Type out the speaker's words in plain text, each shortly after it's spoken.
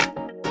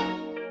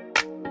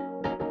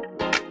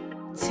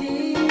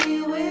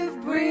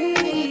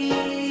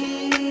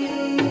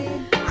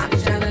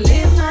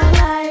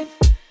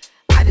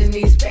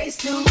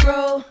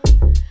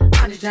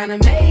just trying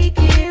to make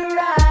it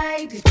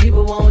right. These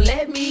people won't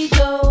let me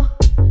go.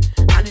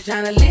 I'm just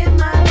trying to live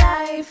my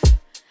life.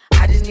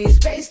 I just need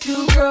space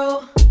to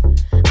grow.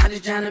 I'm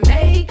just trying to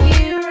make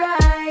it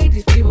right.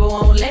 These people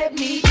won't let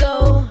me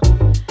go.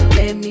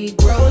 Let me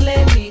grow,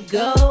 let me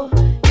go.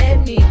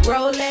 Let me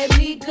grow, let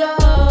me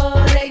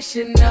go. They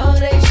should know,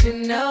 they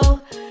should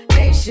know.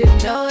 They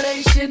should know,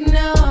 they should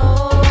know.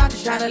 I'm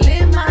just trying to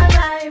live my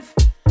life.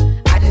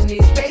 I just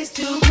need space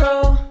to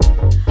grow.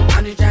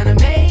 I'm just trying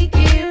to make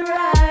it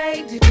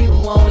right. These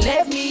people won't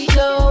let me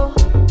go.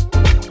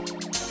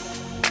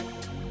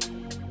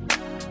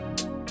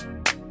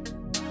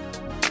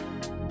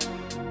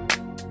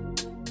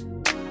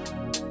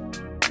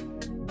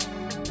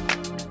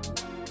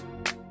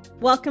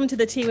 Welcome to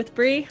The Tea with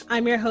Bree.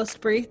 I'm your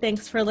host, Bree.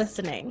 Thanks for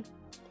listening.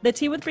 The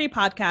Tea with Bree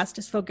podcast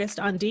is focused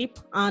on deep,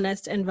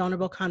 honest, and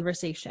vulnerable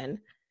conversation.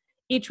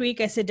 Each week,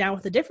 I sit down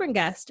with a different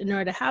guest in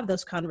order to have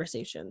those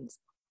conversations.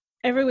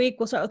 Every week,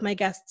 we'll start with my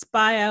guest's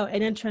bio,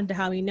 an intro into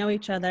how we know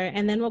each other,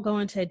 and then we'll go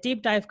into a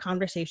deep dive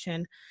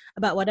conversation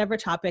about whatever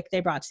topic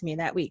they brought to me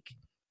that week.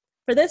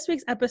 For this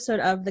week's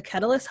episode of The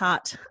Kettle is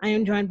Hot, I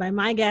am joined by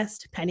my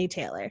guest, Penny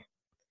Taylor.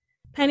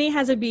 Penny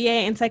has a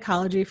BA in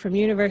psychology from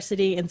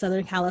University in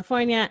Southern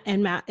California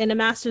and a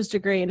master's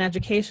degree in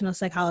educational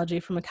psychology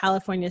from a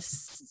California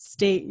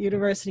State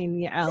University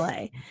near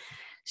LA.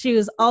 She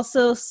was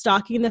also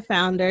stalking the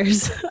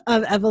founders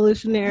of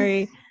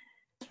evolutionary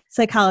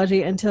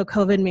psychology until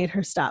COVID made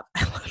her stop.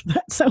 I love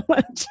that so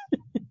much.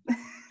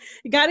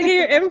 You got to get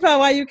your info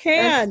while you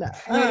can.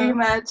 That's pretty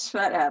much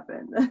what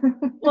happened.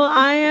 Well,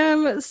 I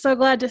am so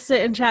glad to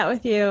sit and chat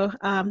with you.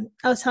 I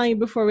was telling you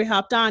before we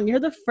hopped on, you're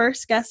the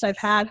first guest I've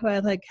had who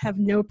I have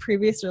no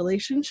previous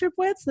relationship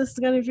with. So this is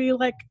going to be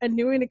like a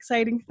new and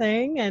exciting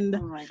thing. And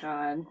oh my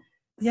God.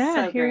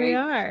 Yeah, so here great. we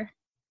are.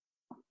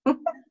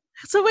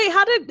 So wait,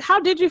 how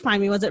did you find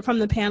me? Was it from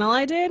the panel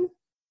I did?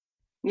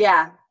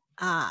 Yeah.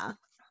 Yeah.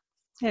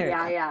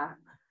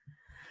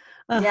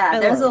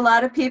 There's a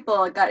lot of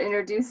people got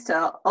introduced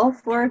to all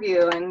four of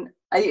you, and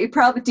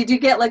did you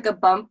get like a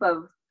bump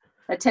of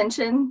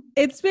attention?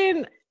 It's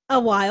been a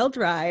wild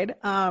ride.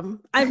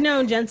 I've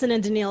known Jensen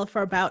and Daniil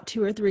for about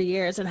 2 or 3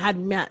 years and had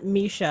met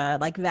Misha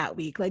like that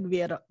week, like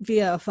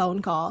via a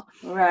phone call.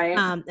 Right.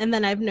 And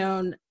then I've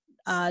known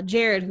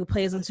Jared, who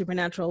plays on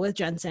Supernatural with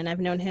Jensen. I've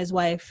known his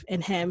wife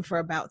and him for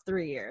about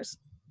 3 years.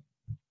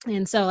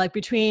 And so like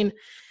between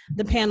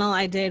the panel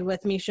I did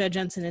with Misha,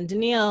 Jensen, and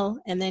Daniil,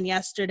 and then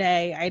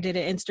yesterday I did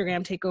an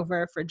Instagram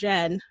takeover for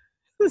Jen.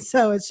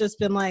 So it's just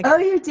been like, oh,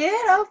 you did?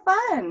 Oh,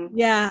 fun.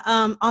 Yeah.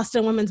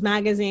 Austin Women's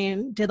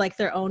Magazine did like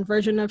their own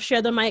version of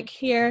Share the Mic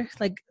here,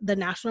 like the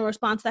national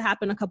response that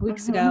happened a couple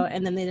weeks ago.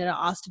 And then they did an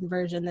Austin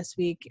version this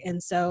week.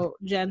 And so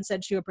Jen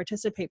said she would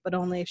participate, but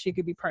only if she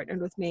could be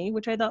partnered with me,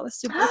 which I thought was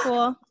super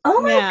cool.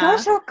 Oh my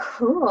gosh, how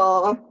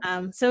cool.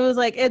 So it was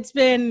like, it's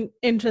been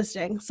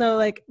interesting. So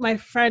like my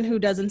friend who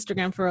does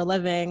Instagram for a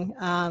living,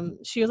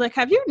 she was like,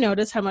 have you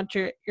noticed how much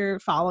your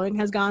following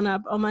has gone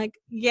up? I'm like,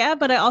 yeah,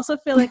 but I also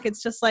feel like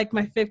it's just like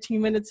my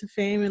 15 minutes of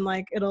fame and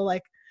like it'll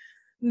like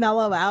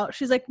mellow out.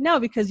 She's like, no,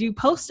 because you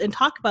post and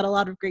talk about a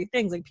lot of great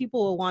things. Like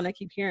people will want to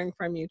keep hearing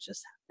from you.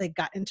 Just they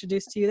got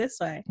introduced to you this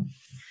way.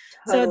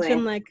 Totally. So it's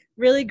been like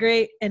really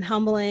great and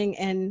humbling.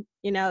 And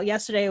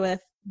yesterday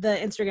with the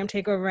Instagram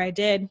takeover I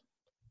did,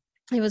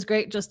 it was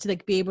great just to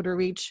like be able to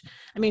reach.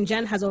 I mean,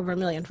 Jen has over 1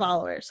 million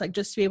followers. Like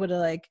just to be able to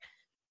like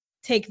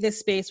take this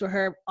space where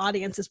her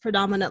audience is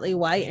predominantly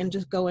white and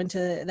just go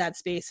into that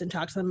space and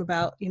talk to them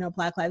about,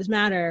 Black Lives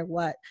Matter,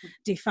 what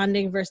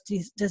defunding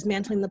versus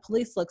dismantling the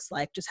police looks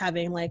like, just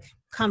having like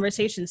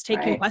conversations,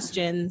 taking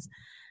questions.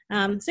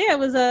 It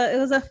was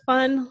a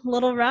fun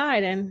little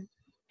ride, and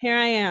here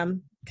I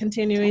am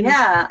continuing.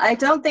 Yeah, I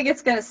don't think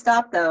it's going to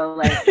stop though.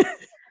 Like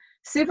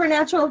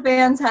Supernatural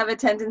fans have a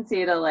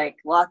tendency to like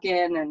walk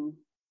in, and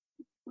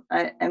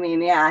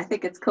I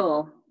think it's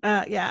cool.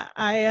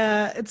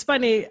 It's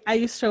funny. I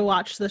used to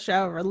watch the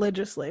show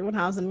religiously when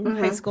I was in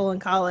high school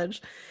and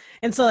college.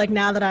 And so like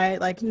now that I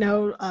like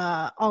know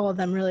all of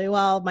them really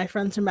well, my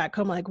friends from back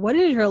home are like, what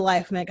is your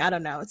life? I'm like, I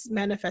don't know. It's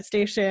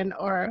manifestation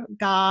or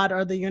God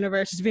or the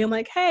universe just being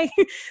like, hey,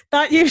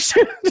 thought you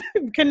should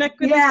connect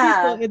with these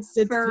people. It's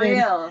for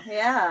real.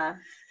 Yeah.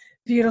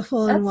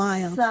 Beautiful and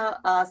wild. So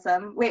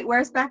awesome. Wait,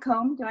 where's back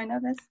home? Do I know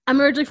this?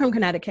 I'm originally from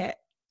Connecticut.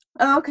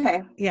 Oh,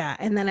 okay. Yeah,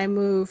 and then I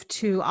moved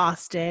to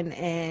Austin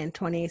in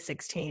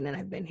 2016, and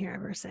I've been here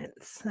ever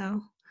since.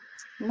 So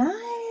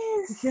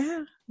nice.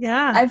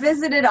 Yeah. I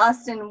visited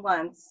Austin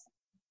once.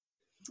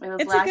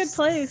 It's a good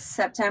place.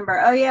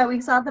 September. Oh yeah,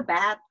 we saw the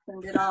bats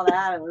and did all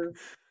that. It was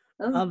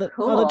cool.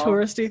 All the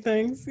touristy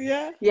things.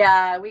 Yeah.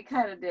 Yeah, we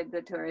kind of did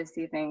the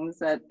touristy things,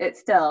 but it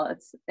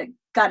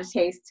got a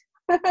taste.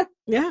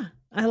 Yeah,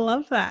 I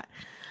love that.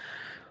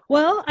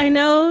 Well, I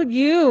know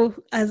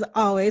you, as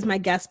always, my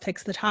guest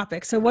picks the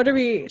topic. So what are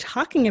we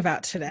talking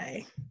about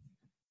today?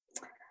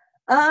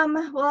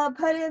 Well, I'll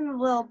put in a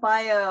little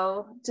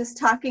bio just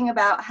talking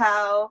about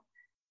how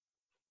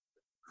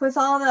with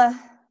all the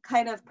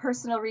kind of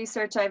personal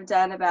research I've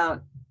done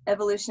about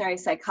evolutionary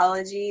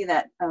psychology,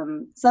 that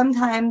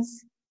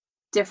sometimes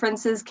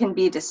differences can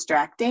be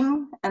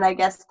distracting. And I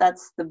guess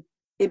that's the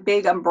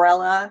big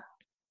umbrella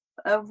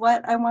of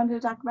what I wanted to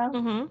talk about.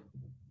 Mm-hmm.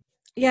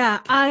 Yeah,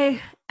 I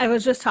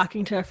was just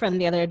talking to a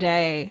friend the other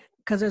day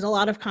because there's a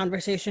lot of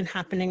conversation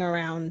happening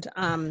around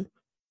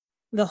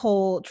the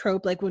whole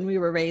trope, like when we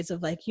were raised,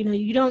 of like,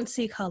 you don't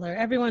see color,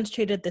 everyone's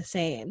treated the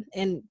same,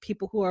 and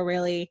people who are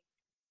really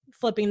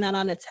flipping that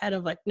on its head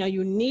of like, no,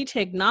 you need to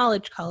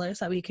acknowledge color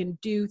so that we can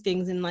do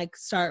things and like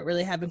start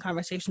really having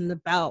conversations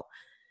about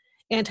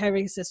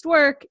anti-racist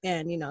work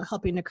and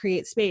helping to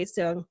create space.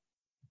 So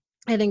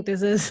I think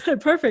this is a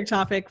perfect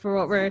topic for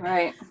what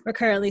we're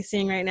currently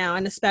seeing right now,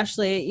 and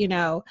especially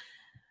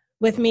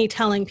with me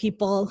telling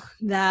people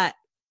that,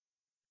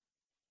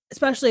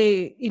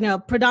 especially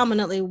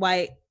predominantly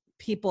white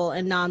people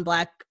and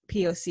non-Black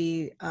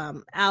POC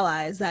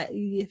allies, that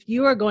if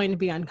you are going to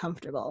be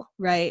uncomfortable,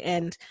 right?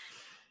 And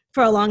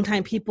for a long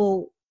time,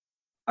 people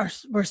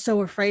were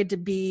so afraid to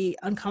be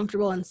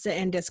uncomfortable and sit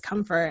in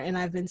discomfort. And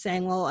I've been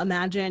saying, well,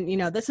 imagine,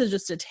 this is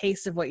just a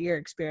taste of what your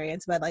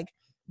experience, but like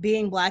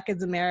being Black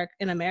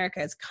in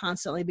America is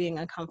constantly being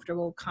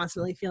uncomfortable,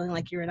 constantly feeling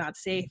like you're not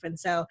safe. And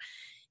so,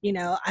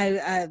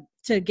 I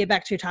to get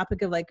back to your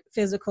topic of like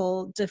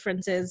physical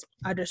differences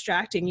are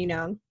distracting,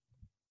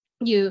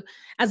 you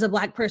as a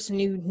Black person,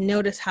 you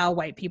notice how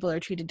white people are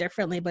treated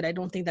differently, but I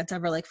don't think that's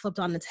ever like flipped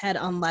on its head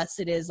unless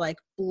it is like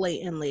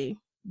blatantly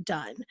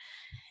done.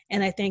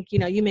 And I think,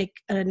 you make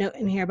a note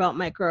in here about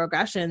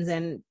microaggressions,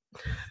 and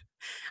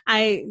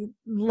I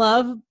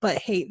love but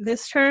hate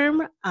this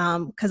term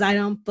because I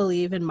don't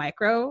believe in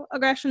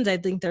microaggressions. I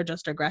think they're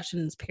just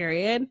aggressions,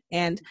 period.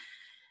 And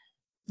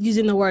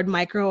using the word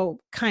micro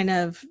kind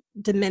of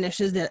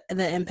diminishes the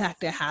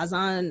impact it has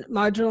on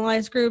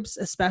marginalized groups,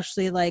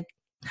 especially like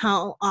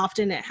how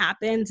often it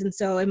happens. And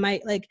so it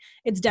might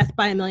it's death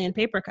by a million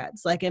paper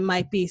cuts. Like it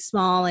might be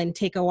small and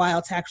take a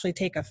while to actually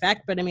take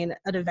effect, but I mean,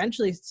 it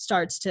eventually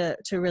starts to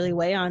really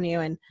weigh on you.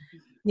 And,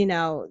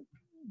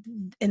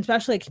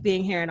 especially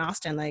being here in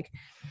Austin, like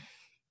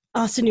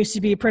Austin used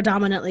to be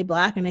predominantly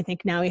Black. And I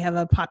think now we have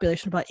a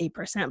population of about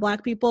 8%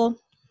 Black people.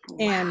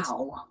 And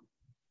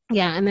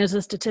yeah, and there's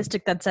a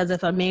statistic that says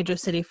if a major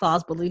city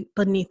falls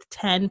beneath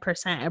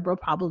 10%, it will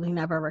probably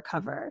never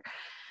recover.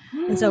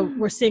 And so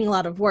we're seeing a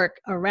lot of work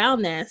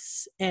around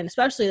this. And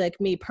especially like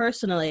me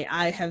personally,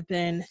 I have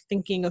been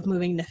thinking of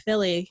moving to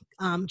Philly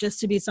just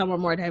to be somewhere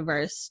more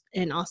diverse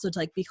and also to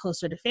like be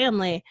closer to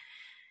family.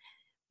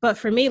 But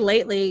for me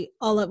lately,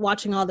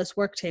 watching all this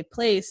work take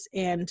place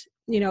and,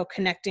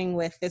 connecting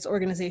with this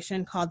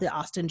organization called the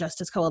Austin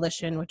Justice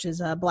Coalition, which is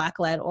a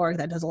Black-led org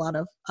that does a lot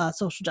of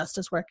social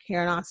justice work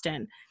here in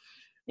Austin.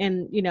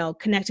 And,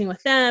 connecting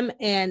with them,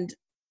 and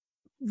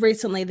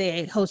recently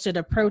they hosted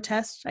a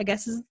protest, I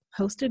guess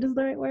hosted is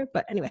the right word,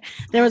 but anyway,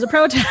 there was a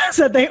protest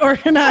that they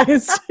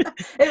organized.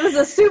 It was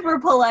a super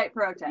polite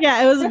protest.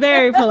 Yeah, it was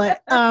very polite.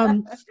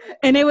 And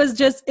it was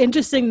just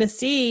interesting to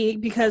see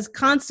because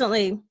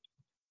constantly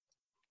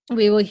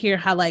we will hear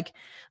how like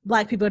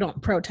Black people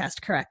don't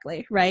protest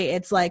correctly, right?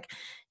 It's like,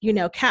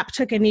 Cap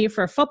took a knee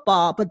for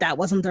football, but that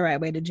wasn't the right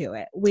way to do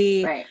it.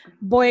 We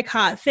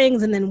boycott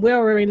things and then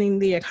we're ruining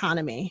the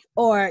economy,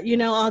 or,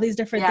 all these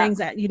different things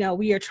that,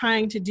 we are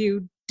trying to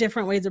do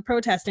different ways of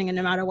protesting, and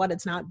no matter what,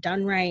 it's not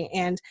done right.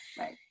 And,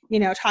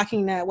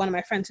 talking to one of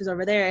my friends who's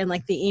over there, and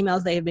like the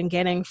emails they've been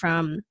getting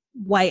from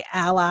white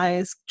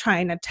allies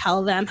trying to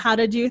tell them how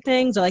to do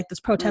things, or like this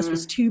protest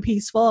was too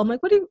peaceful. I'm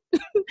like, what do you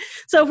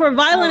so if we're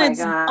violent,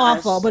 it's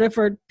awful, but if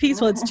we're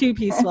peaceful, it's too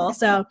peaceful.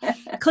 So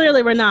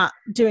clearly we're not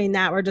doing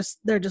that.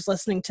 They're just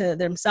listening to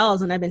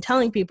themselves. And I've been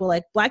telling people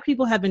like Black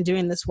people have been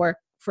doing this work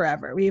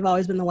forever. We've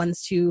always been the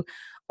ones to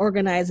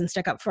organize and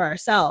stick up for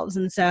ourselves.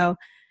 And so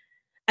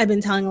I've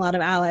been telling a lot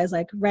of allies,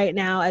 like right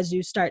now, as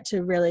you start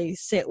to really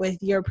sit with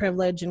your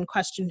privilege and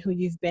question who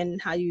you've been,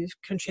 how you've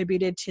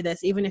contributed to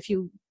this, even if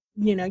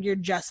you're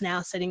just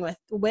now sitting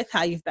with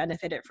how you've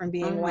benefited from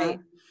being white,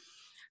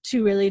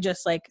 to really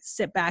just like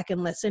sit back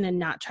and listen and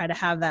not try to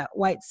have that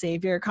white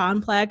savior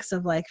complex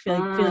of like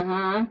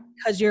feeling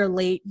because you're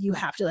late, you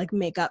have to like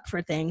make up for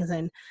things.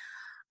 And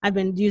I've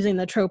been using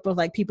the trope of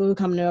like people who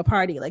come to a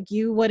party, like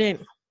you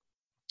wouldn't,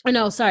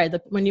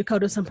 when you go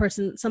to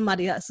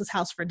somebody else's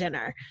house for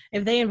dinner,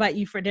 if they invite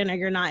you for dinner,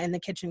 you're not in the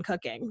kitchen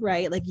cooking,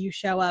 right? Like you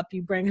show up,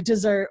 you bring a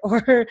dessert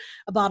or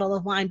a bottle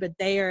of wine, but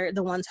they are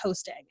the ones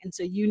hosting. And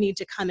so you need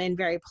to come in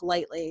very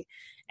politely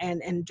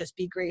and just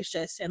be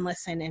gracious and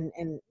listen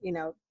and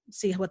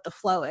see what the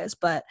flow is.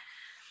 But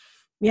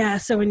yeah,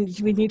 so when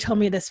you told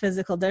me this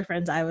physical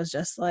difference, I was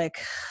just like,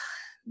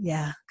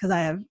 yeah, because I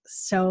have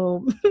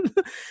so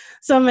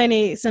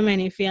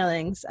many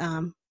feelings.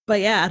 But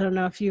yeah, I don't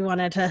know if you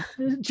wanted to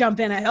jump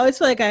in. I always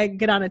feel like I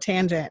get on a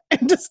tangent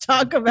and just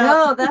talk about.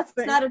 No, that's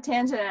not a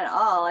tangent at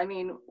all. I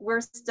mean,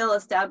 we're still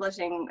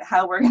establishing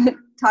how we're going to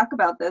talk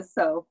about this.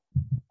 So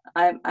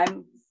I'm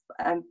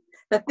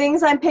the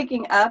things I'm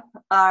picking up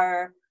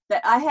are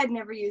that I had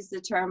never used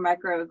the term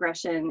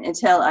microaggression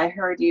until I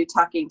heard you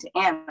talking to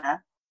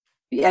Anna.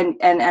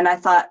 And I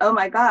thought, oh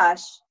my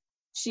gosh,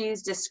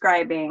 she's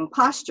describing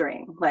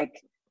posturing.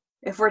 Like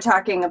if we're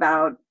talking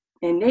about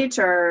in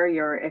nature,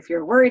 if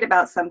you're worried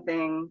about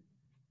something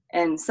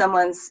and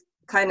someone's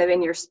kind of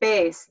in your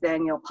space,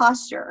 then you'll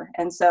posture.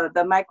 And so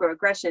the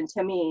microaggression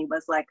to me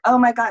was like, oh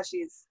my gosh,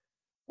 she's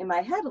in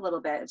my head a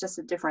little bit, just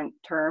a different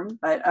term.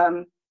 But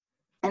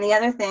and the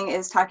other thing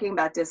is talking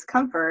about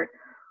discomfort,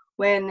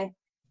 when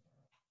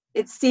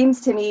it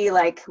seems to me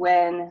like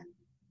when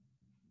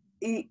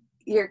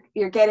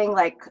you're getting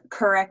like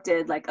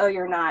corrected, like, oh,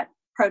 you're not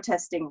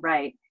protesting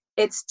right.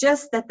 It's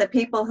just that the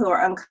people who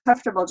are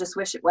uncomfortable just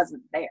wish it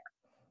wasn't there.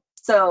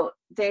 So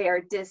they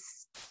are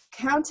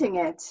discounting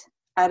it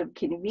out of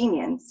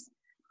convenience.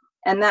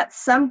 And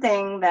that's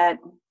something that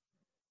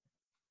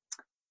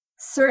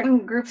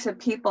certain groups of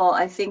people,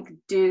 I think,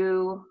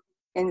 do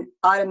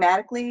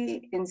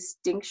automatically,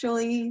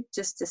 instinctually,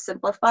 just to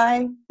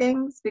simplify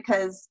things,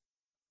 because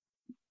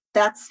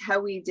that's how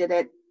we did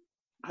it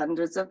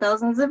hundreds of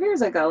thousands of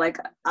years ago. Like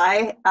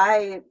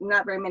I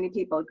not very many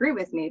people agree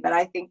with me, but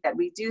I think that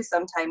we do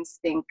sometimes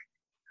think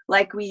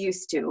like we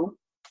used to,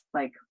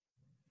 like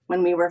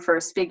when we were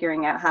first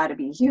figuring out how to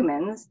be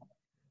humans.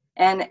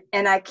 And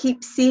I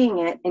keep seeing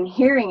it and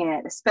hearing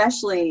it,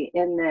 especially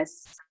in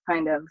this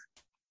kind of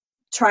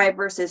tribe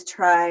versus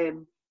tribe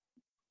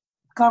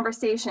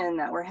conversation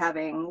that we're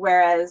having.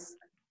 Whereas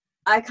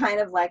I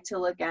kind of like to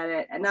look at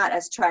it, and not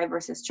as tribe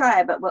versus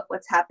tribe, but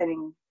what's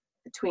happening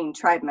between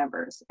tribe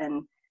members.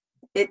 And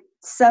it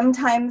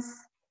sometimes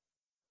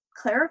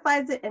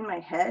clarifies it in my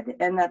head.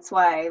 And that's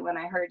why when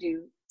I heard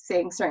you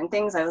saying certain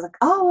things, I was like,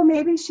 oh, well,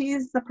 maybe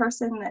she's the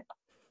person that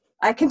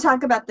I can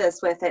talk about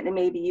this with it, and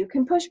maybe you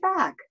can push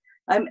back.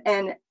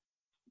 And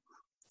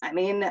I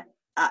mean,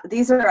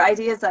 these are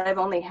ideas that I've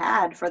only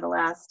had for the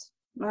last,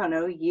 I don't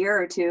know,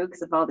 year or two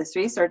because of all this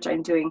research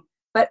I'm doing.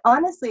 But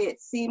honestly,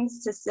 it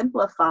seems to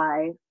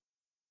simplify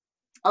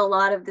a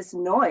lot of this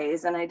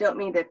noise. And I don't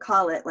mean to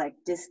call it like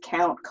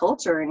discount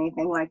culture or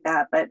anything like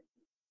that, but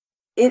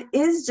it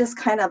is just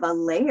kind of a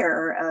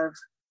layer of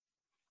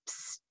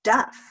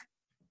stuff.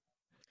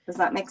 Does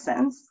that make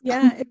sense?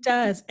 Yeah, it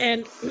does.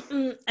 And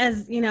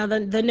as you know,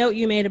 the note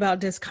you made about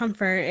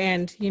discomfort,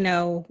 and you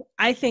know,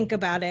 I think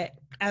about it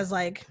as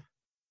like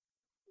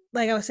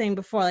I was saying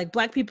before, like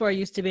Black people are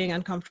used to being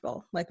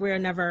uncomfortable. Like we're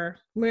never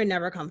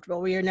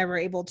comfortable. We are never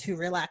able to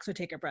relax or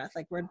take a breath.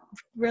 Like we're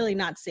really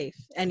not safe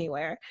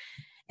anywhere.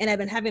 And I've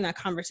been having that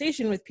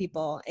conversation with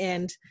people,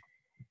 and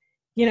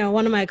you know,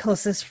 one of my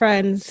closest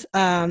friends,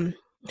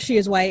 she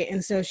is white,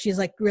 and so she's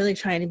like really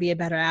trying to be a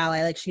better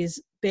ally. Like she's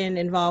been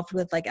involved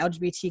with like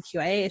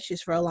LGBTQIA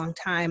issues for a long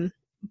time,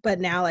 but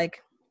now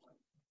like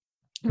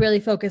really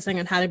focusing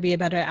on how to be a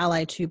better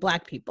ally to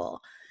Black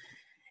people.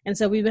 And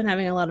so we've been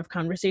having a lot of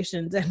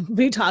conversations, and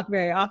we talk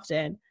very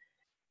often.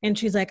 And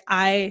she's like,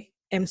 I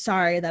am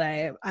sorry that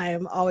I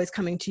am always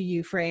coming to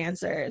you for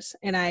answers.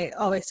 And I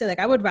always say, like,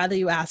 I would rather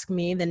you ask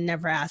me than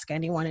never ask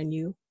anyone and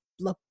you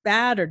look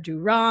bad or do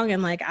wrong.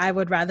 And like, I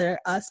would rather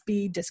us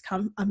be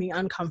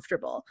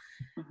uncomfortable.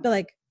 But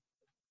like,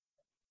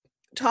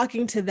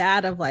 talking to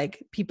that of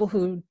like people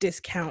who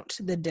discount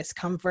the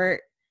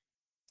discomfort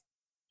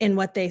in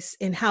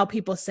how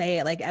people say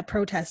it, like at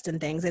protests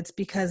and things, it's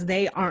because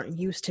they aren't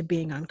used to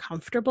being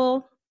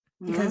uncomfortable.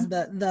 Because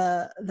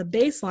the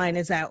baseline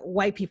is that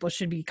white people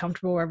should be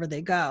comfortable wherever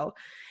they go.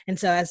 And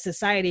so as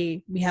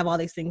society, we have all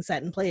these things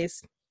set in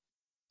place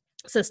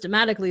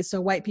systematically so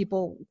white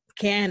people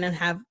can and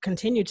have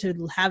continued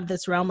to have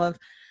this realm of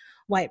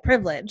white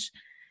privilege.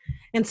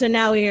 And so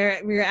now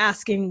we're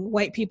asking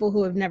white people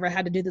who have never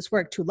had to do this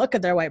work to look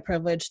at their white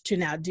privilege to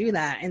now do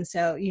that. And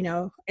so, you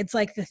know, it's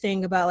like the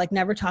thing about like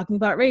never talking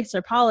about race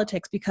or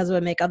politics because it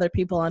would make other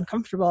people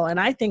uncomfortable. And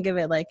I think of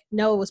it like,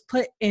 no, it was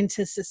put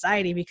into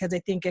society because I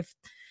think if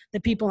the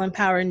people in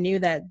power knew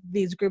that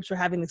these groups were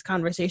having these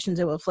conversations,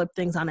 it would flip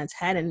things on its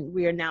head. And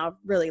we are now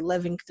really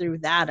living through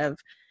that of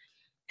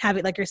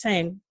having, like you're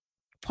saying,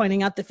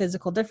 pointing out the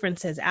physical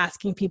differences,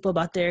 asking people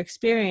about their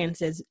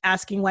experiences,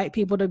 asking white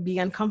people to be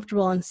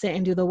uncomfortable and sit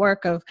and do the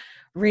work of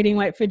reading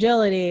White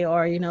Fragility,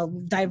 or, you know,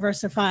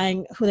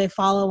 diversifying who they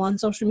follow on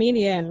social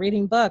media and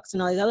reading books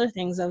and all these other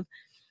things of,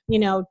 you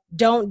know,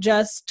 don't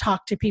just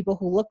talk to people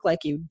who look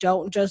like you.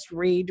 Don't just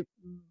read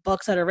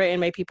books that are written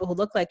by people who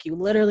look like you.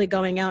 Literally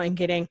going out and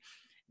getting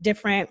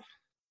different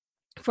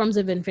forms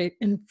of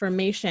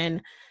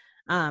information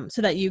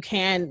so that you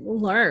can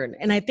learn.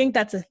 And I think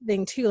that's a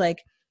thing too, like,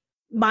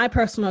 my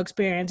personal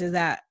experience is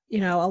that,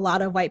 you know, a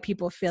lot of white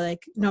people feel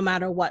like no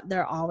matter what,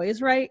 they're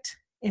always right.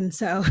 And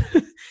so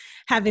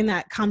having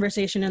that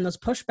conversation and those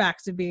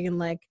pushbacks of being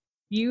like,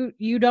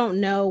 you don't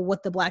know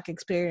what the Black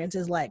experience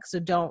is like, so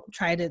don't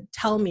try to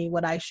tell me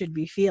what I should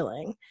be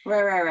feeling.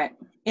 Right.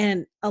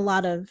 And a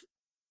lot of,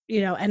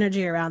 you know,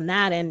 energy around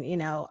that. And, you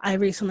know, I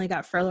recently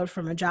got furloughed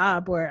from a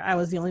job where I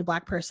was the only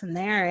Black person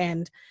there,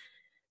 and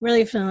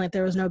really feeling like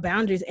there was no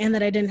boundaries and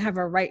that I didn't have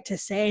a right to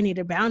say I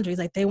needed boundaries.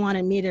 Like they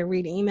wanted me to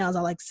read emails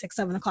at like 6,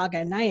 7 o'clock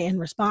at night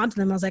and respond to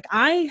them. I was like,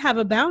 I have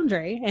a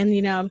boundary. And,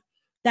 you know,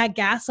 that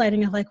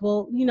gaslighting of like,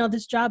 well, you know,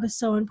 this job is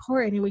so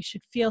important and we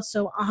should feel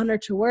so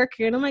honored to work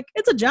here. And I'm like,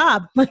 it's a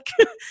job. Like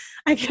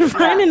I can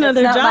find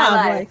another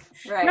job. Like,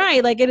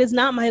 right. Like it is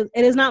not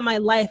my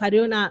life. I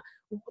do not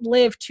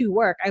live to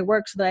work. I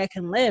work so that I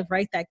can live,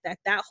 right?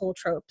 That whole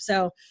trope.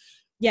 So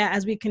yeah,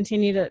 as we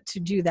continue to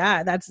do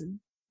that,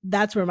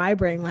 that's where my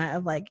brain went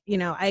of like, you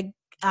know,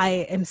 I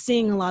am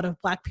seeing a lot of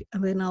a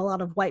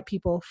lot of white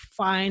people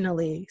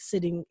finally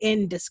sitting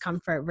in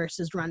discomfort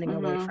versus running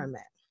away from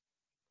it.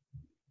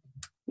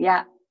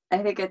 Yeah, I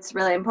think it's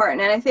really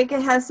important. And I think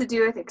it has to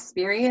do with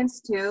experience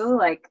too.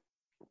 Like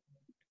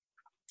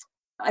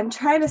I'm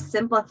trying to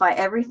simplify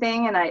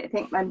everything, and I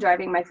think I'm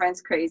driving my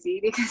friends crazy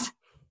because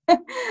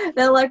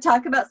they'll like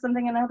talk about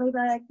something and I'll be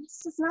like,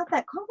 it's just not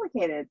that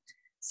complicated.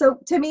 So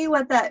to me,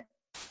 what that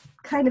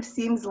kind of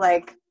seems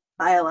like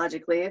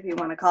biologically, if you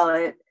want to call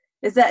it,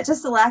 is that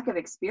just a lack of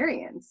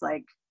experience.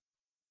 Like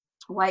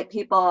white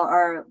people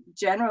are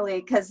generally,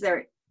 because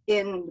they're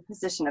in the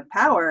position of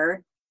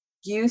power,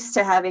 used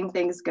to having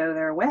things go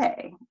their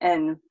way.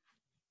 And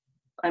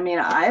I mean,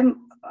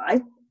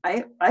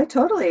 I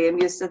totally am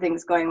used to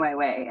things going my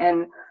way.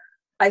 And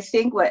I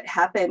think what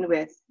happened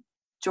with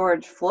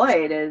George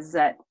Floyd is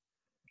that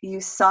you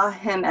saw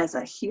him as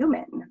a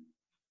human,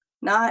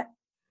 not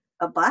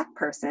a Black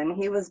person.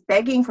 He was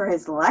begging for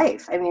his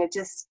life. I mean,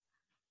 it's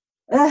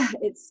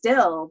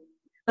still,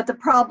 but the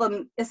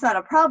problem, it's not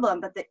a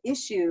problem, but the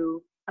issue,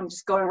 I'm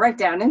just going right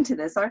down into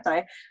this, aren't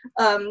I?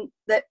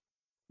 That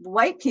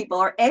white people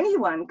or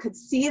anyone could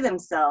see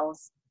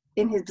themselves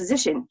in his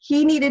position.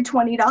 He needed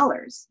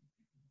 $20.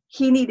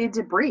 He needed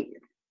to breathe.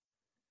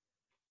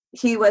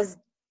 He was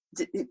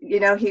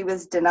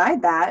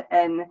denied that.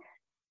 And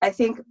I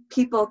think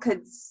people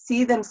could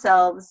see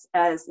themselves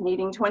as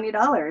needing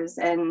 $20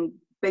 and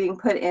being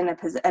put in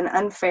an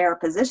unfair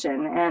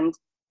position. And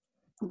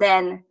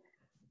then,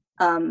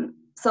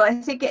 so I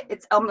think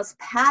it's almost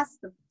past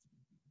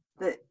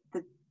the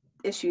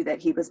issue that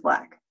he was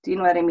Black. Do you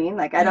know what I mean?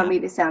 Like, I don't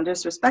mean to sound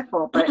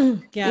disrespectful, but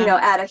yeah. You know,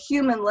 at a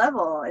human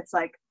level, it's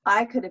like,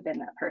 I could have been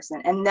that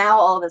person. And now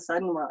all of a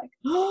sudden we're like,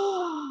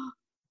 oh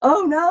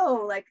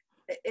no, like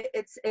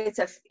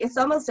it's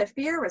almost a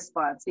fear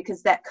response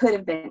because that could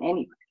have been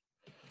anybody.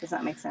 Does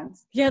that make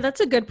sense? Yeah,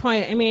 that's a good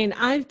point. I mean,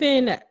 I've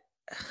been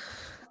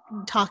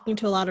talking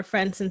to a lot of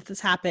friends since this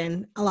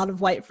happened, a lot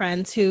of white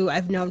friends who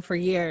I've known for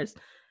years,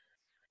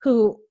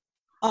 who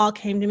all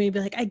came to me and be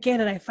like, I get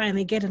it. I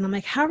finally get it. And I'm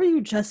like, how are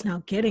you just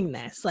now getting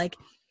this? Like,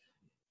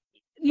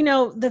 you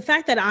know, the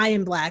fact that I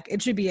am Black,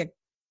 it should be a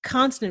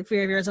constant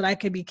fear of yours that I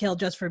could be killed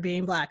just for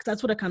being Black.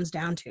 That's what it comes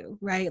down to,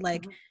 right?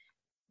 Like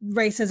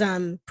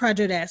racism,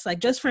 prejudice, like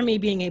just for me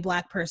being a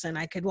Black person,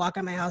 I could walk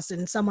out my house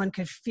and someone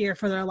could fear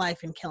for their life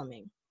and kill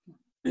me.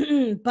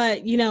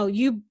 But, you know,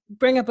 you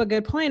bring up a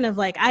good point of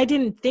like, I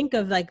didn't think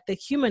of like the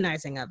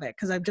humanizing of it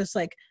because I'm just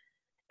like,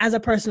 as a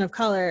person of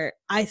color,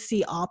 I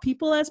see all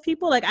people as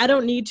people. Like, I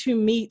don't need to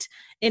meet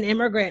an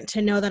immigrant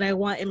to know that I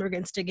want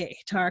immigrants to get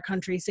to our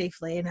country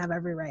safely and have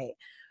every right.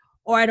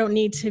 Or I don't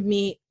need to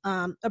meet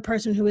a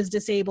person who is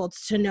disabled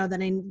to know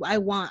that I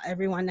want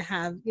everyone to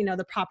have, you know,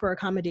 the proper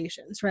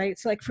accommodations, right?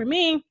 So like for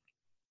me,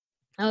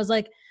 I was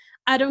like,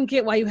 I don't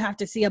get why you have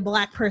to see a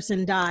Black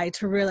person die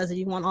to realize that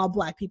you want all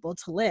Black people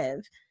to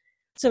live.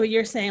 So what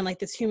you're saying, like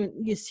this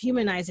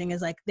humanizing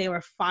is like they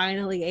were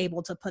finally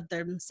able to put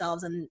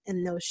themselves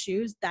in those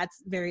shoes.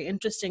 That's very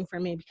interesting for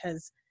me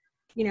because,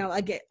 you know,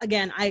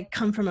 again, I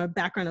come from a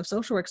background of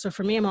social work. So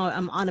for me,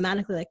 I'm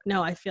automatically like,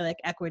 no, I feel like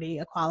equity,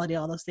 equality,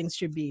 all those things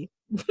should be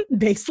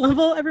base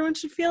level. Everyone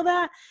should feel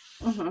that.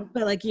 Mm-hmm.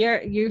 But like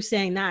you're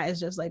saying that is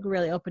just like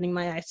really opening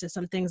my eyes to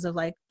some things of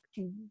like,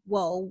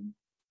 well,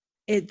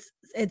 it's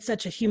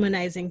such a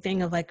humanizing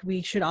thing of like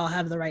we should all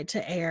have the right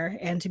to air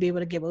and to be able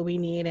to get what we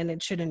need, and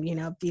it shouldn't, you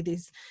know,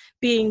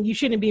 you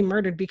shouldn't be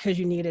murdered because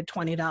you needed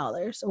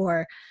 $20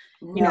 or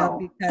you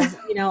know, because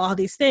you know all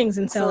these things.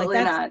 And so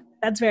like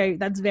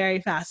that's very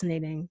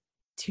fascinating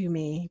to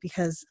me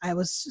because I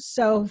was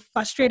so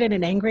frustrated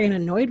and angry and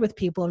annoyed with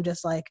people. I'm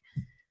just like,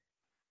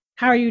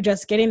 how are you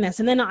just getting this?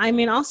 And then I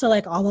mean also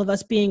like all of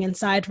us being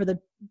inside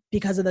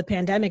because of the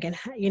pandemic, and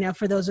you know,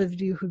 for those of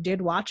you who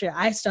did watch it,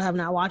 I still have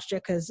not watched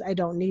it because I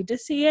don't need to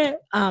see it.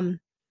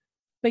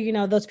 But you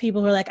know, those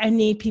people who are like, I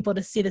need people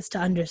to see this to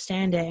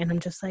understand it, and I'm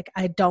just like,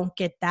 I don't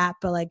get that.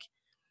 But like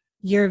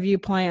your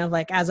viewpoint of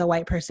like as a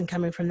white person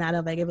coming from that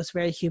of like it was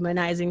very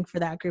humanizing for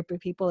that group of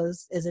people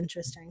is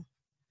interesting.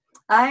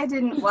 I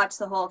didn't watch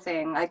the whole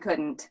thing. I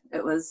couldn't.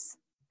 It was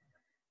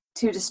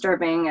too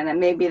disturbing, and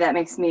maybe that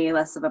makes me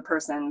less of a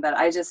person, but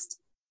I just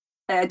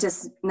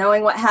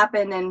knowing what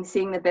happened and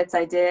seeing the bits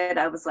I did,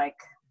 I was like,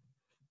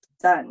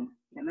 done.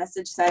 The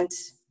message sent.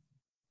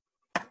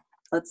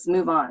 Let's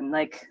move on.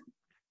 Like,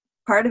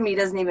 part of me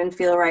doesn't even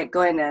feel right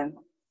going to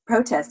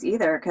protest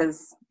either,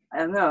 because I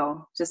don't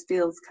know, just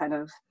feels kind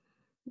of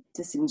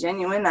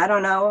disingenuous. I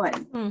don't know.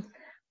 And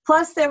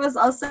plus, there was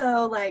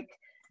also like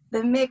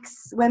the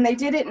mix when they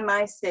did it in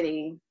my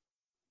city.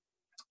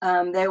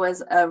 There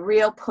was a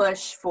real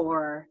push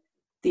for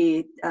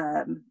the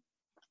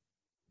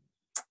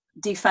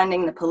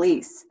defunding the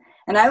police.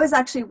 And I was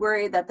actually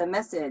worried that the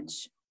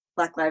message,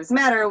 Black Lives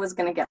Matter, was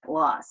going to get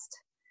lost.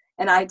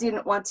 And I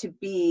didn't want to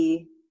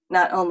be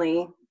not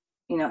only,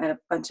 in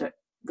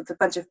with a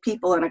bunch of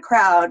people in a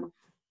crowd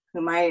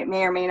who may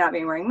or may not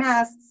be wearing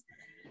masks,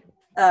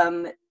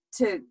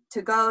 to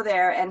go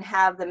there and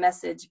have the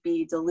message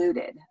be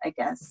diluted, I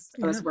guess.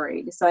 I was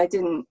worried. So I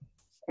didn't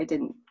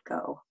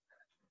go.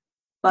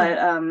 But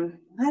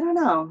I don't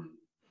know.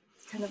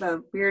 It's kind of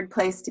a weird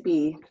place to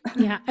be.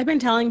 Yeah, I've been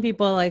telling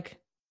people like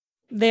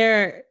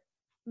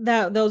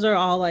those are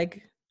all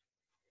like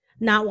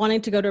not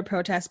wanting to go to a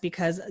protest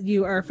because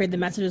you are afraid the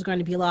message is going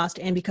to be lost,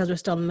 and because we're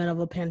still in the middle of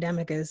a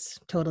pandemic is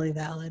totally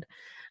valid.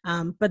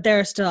 But there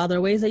are still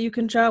other ways that you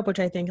can show up, which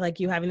I think like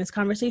you having this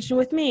conversation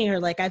with me, or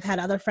like I've had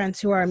other friends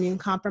who are immune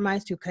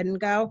compromised who couldn't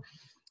go.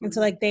 And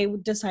so like they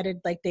decided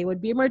like they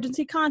would be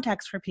emergency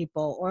contacts for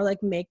people, or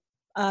like make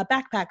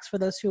backpacks for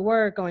those who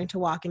were going to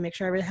walk and make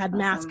sure everyone had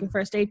masks and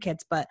first aid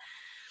kits. But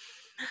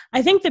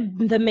I think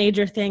the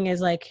major thing is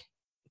like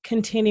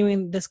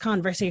continuing this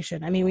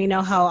conversation. I mean, we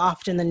know how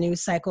often the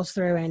news cycles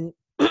through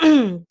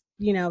and,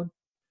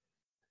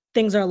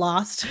 things are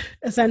lost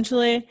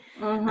essentially.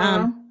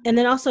 And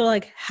then also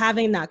like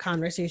having that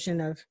conversation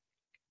of,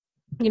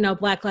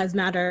 Black Lives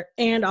Matter,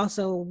 and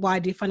also why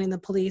defunding the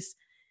police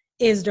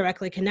is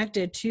directly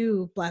connected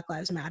to Black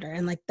Lives Matter,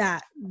 and like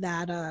that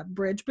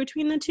bridge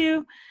between the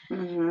two.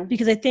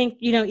 Because I think,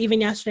 even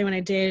yesterday when I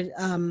did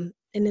the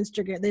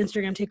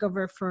Instagram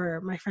takeover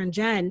for my friend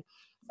Jen,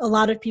 a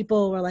lot of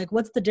people were like,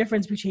 what's the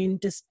difference between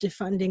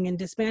defunding and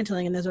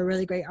dismantling? And there's a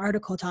really great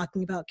article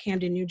talking about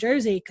Camden, New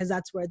Jersey, because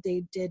that's where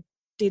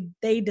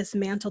they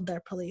dismantled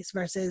their police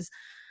versus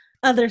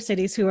other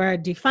cities who are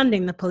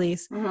defunding the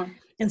police.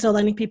 And so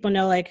letting people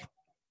know, like,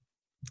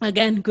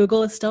 again,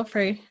 Google is still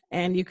free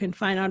and you can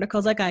find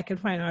articles like I can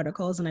find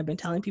articles. And I've been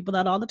telling people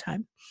that all the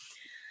time,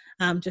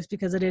 just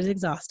because it is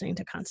exhausting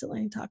to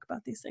constantly talk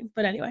about these things.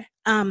 But anyway,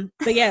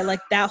 but yeah,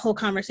 like that whole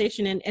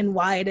conversation and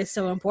why it is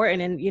so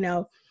important.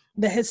 And,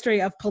 the history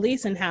of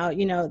police and how,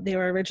 they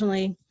were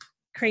originally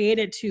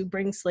created to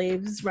bring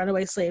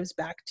runaway slaves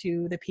back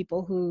to the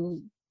people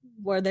who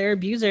were their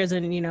abusers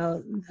and,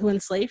 who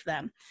enslaved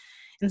them.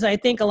 And so I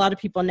think a lot of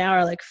people now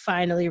are like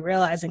finally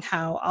realizing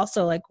how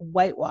also like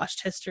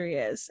whitewashed history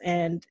is,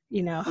 and,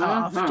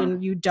 how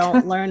often you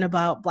don't learn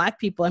about Black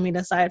people. I mean,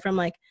 aside from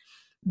like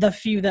the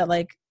few that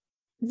like,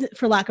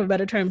 for lack of a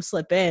better term,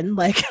 slip in,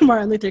 like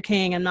Martin Luther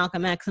King and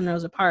Malcolm X and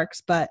Rosa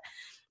Parks. But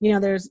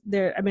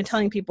I've been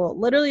telling people,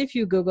 literally, if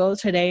you Google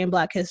today in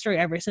Black history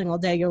every single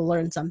day, you'll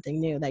learn something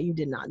new that you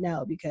did not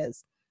know,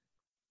 because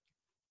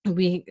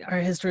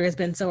our history has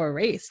been so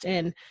erased.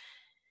 And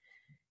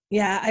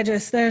yeah,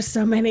 there's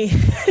so many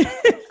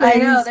I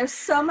know there's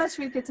so much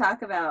we could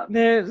talk about.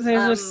 There's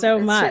just so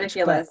much.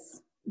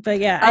 Ridiculous.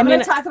 But yeah, I'm going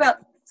to talk about,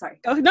 sorry.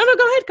 Oh, no,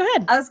 go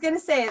ahead. I was going to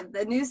say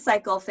the news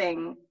cycle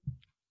thing.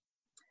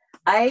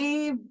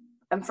 I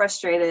am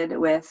frustrated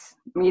with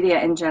media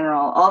in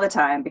general all the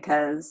time,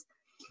 because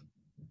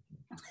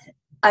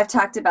I've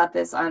talked about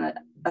this on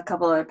a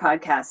couple of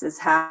podcasts, is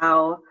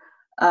how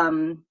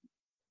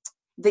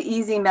the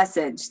easy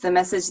message, the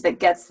message that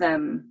gets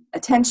them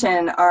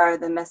attention, are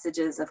the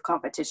messages of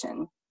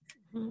competition.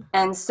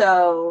 And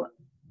so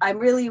I'm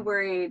really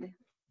worried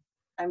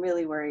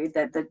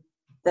that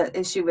the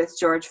issue with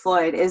George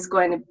Floyd is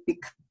going to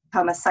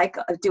become a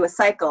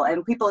cycle,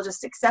 and people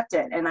just accept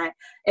it. And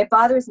it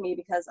bothers me,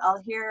 because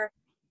I'll hear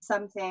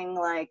something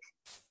like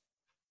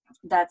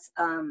that's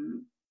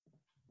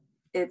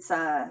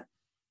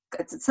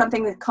it's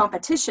something with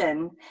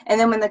competition, and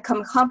then when the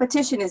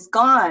competition is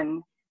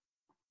gone,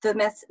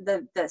 the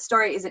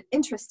story isn't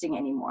interesting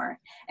anymore.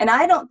 And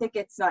I don't think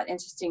it's not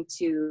interesting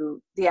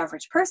to the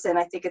average person.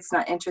 I think it's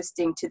not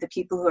interesting to the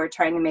people who are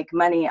trying to make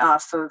money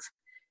off of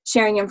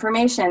sharing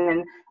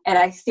information. And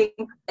I think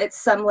at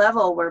some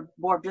level we're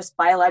more just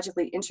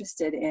biologically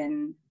interested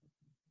in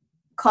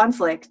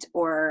conflict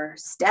or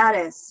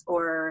status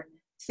or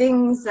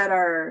things that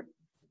are,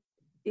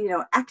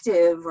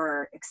 active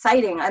or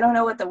exciting. I don't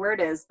know what the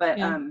word is, but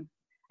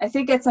I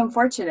think it's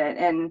unfortunate.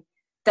 And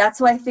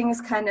that's why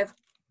things kind of,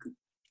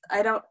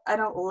 I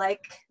don't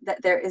like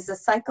that there is a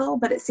cycle,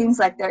 but it seems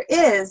like there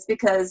is,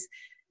 because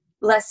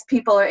less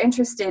people are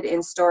interested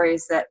in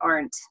stories that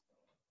aren't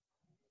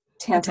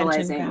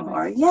tantalizing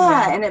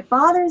and it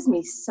bothers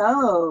me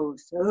so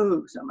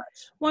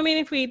much. Well, I mean,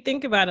 if we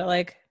think about it,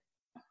 like,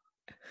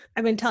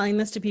 I've been telling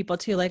this to people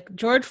too, like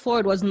George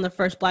Floyd wasn't the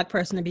first Black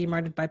person to be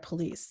murdered by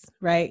police,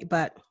 right?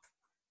 But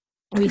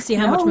we see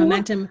how much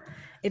momentum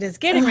it is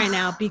getting right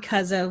now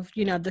because of,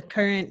 the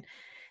current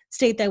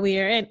state that we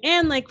are in.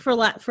 And like for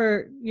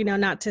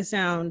not to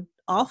sound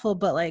awful,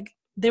 but like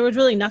there was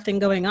really nothing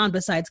going on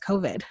besides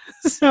COVID.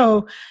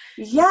 So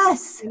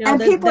yes, and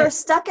people are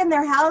stuck in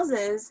their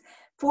houses,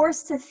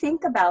 forced to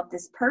think about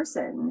this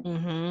person.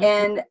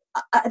 And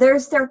there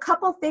are a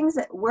couple things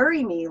that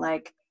worry me,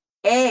 like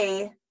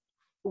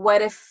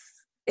what if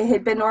it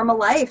had been normal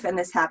life and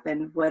this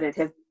happened? Would it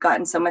have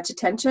gotten so much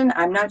attention?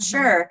 I'm not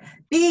sure.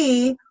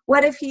 B,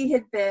 what if he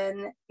had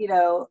been,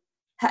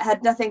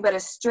 had nothing but a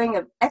string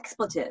of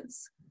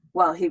expletives?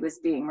 while he was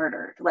being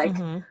murdered. Like,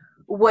 Mm-hmm.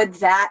 would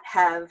that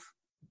have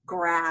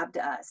grabbed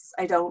us?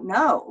 I don't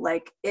know.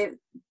 Like,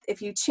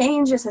 if you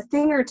change just a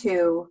thing or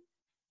two,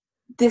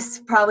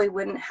 this probably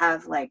wouldn't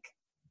have like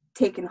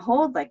taken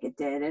hold like it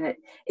did. And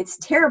it's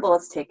terrible.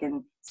 It's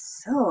taken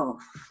so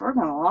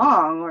freaking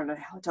long or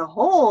to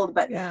hold,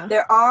 but Yeah.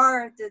 there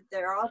are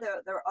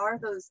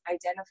those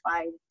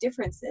identified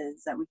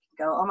differences that we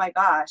can go, oh my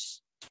gosh.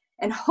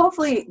 And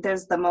hopefully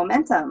there's the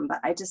momentum, but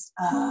I just,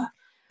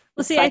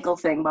 the cycle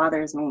thing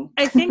bothers me.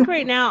 I think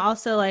right now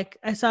also, like,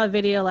 I saw a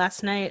video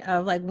last night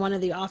of like one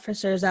of the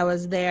officers that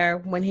was there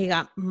when he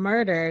got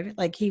murdered.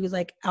 Like, he was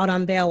like out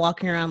on bail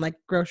walking around like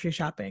grocery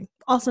shopping,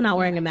 also not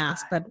wearing a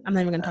mask, but I'm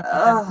not even gonna talk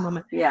about that at the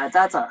moment. Yeah,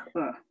 that's a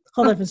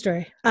whole different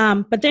story.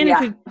 But then if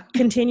we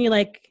continue,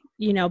 like,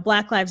 you know,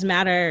 Black Lives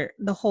Matter,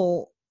 the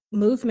whole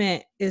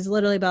movement is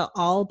literally about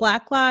all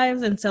Black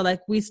lives. And so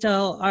like we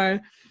still are,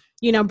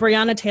 you know,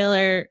 Breonna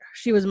Taylor,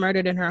 she was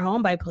murdered in her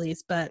home by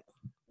police, but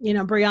you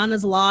know,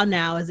 Breonna's law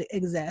now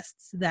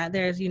exists that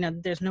there's, you know,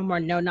 there's no more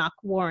no-knock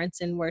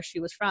warrants in where she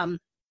was from.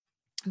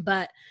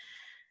 But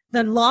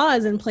the law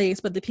is in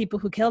place, but the people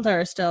who killed her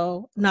are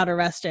still not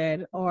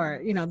arrested or,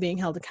 you know, being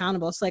held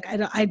accountable. So like,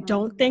 I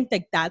don't think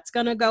that that's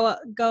going to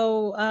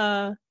go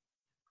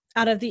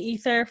out of the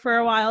ether for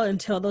a while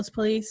until those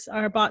police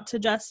are brought to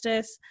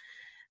justice.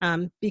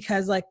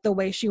 Because like the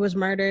way she was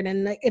murdered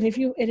and if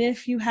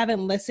you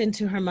haven't listened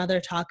to her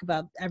mother talk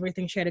about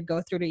everything she had to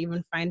go through to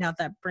even find out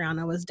that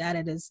Breonna was dead,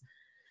 it is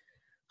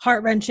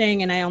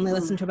heart-wrenching. And I only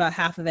listened to about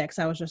half of it because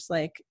I was just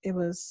like, it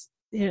was,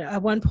 you know,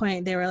 at one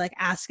point they were like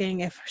asking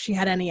if she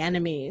had any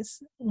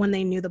enemies when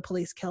they knew the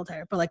police killed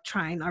her, but like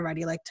trying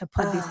already like to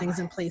put these things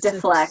in place.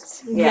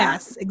 Deflect.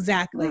 Yes,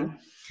 exactly.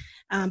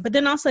 But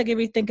then also, like, if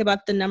you think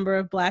about the number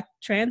of Black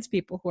trans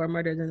people who are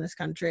murdered in this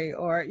country,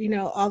 or, you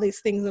know, all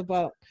these things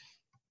about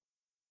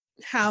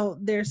how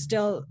there's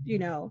still, you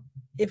know,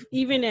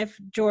 even if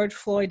George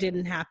Floyd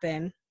didn't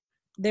happen,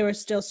 there were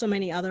still so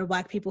many other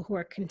Black people who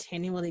are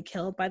continually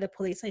killed by the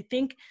police.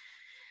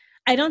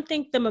 I don't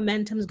think the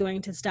momentum's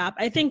going to stop.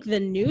 I think the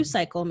news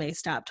cycle may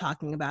stop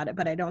talking about it,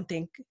 but I don't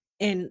think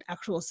in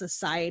actual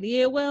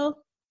society it will.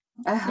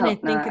 I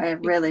hope not. I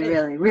really,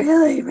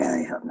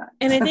 really hope not.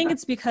 And I think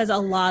it's because a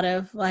lot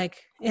of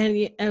like,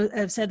 and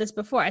I've said this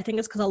before, I think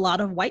it's because a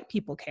lot of white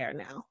people care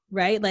now,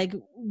 right? Like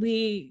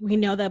we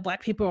know that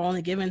Black people are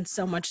only given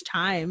so much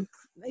time,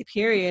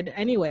 period,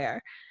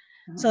 anywhere.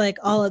 So like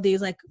all of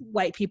these like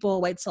white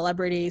people, white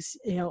celebrities,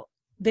 you know,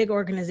 big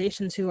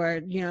organizations who are,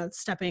 you know,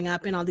 stepping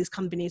up, and all these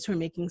companies who are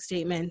making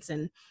statements,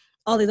 and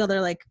all these other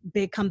like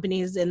big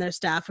companies and their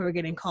staff who are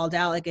getting called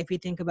out. Like if you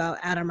think about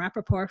Adam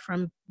Rappaport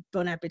from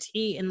Bon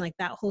Appetit and like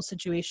that whole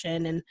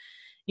situation, and,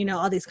 you know,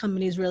 all these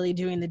companies really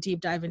doing the deep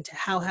dive into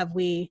how have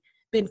we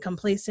been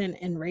complacent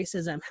in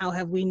racism? How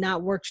have we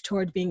not worked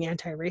toward being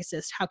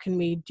anti-racist? How can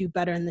we do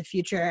better in the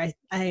future?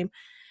 I'm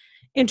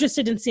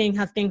interested in seeing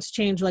how things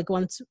change, like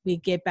once we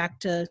get back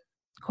to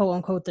quote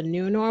unquote the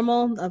new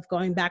normal of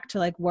going back to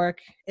like work,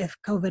 if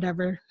COVID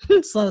ever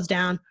slows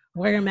down,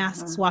 wear your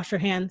masks, wash your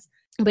hands.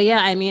 But yeah,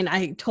 I mean,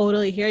 I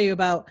totally hear you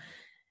about,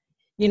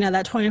 you know,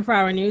 that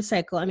 24-hour news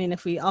cycle. I mean,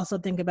 if we also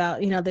think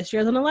about, you know, this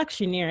year's an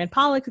election year, and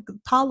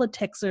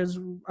politics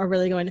are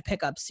really going to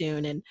pick up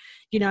soon. And,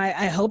 you know,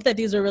 I hope that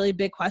these are really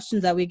big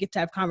questions that we get to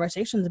have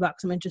conversations about,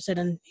 because I'm interested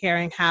in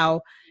hearing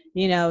how,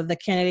 you know, the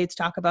candidates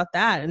talk about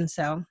that. And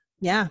so,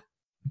 yeah.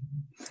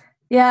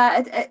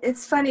 Yeah,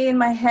 it's funny in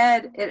my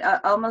head. It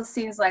almost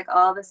seems like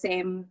all the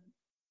same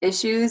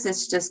issues.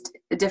 It's just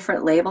a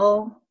different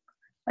label,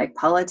 like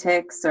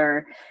politics.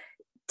 Or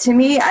to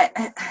me,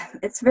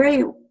 it's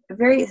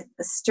very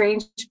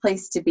strange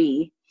place to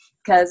be,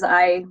 because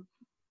I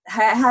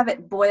have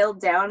it boiled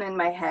down in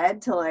my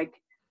head to like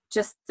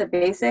just the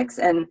basics.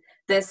 And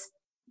this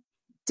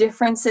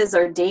differences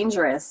are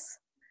dangerous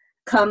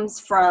comes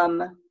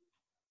from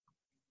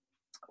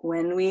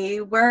when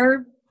we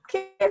were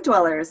cave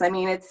dwellers. I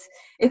mean,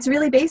 it's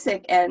really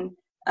basic. And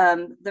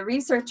the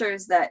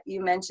researchers that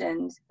you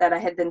mentioned that I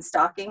had been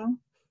stalking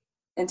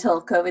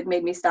until COVID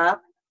made me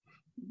stop,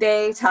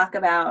 they talk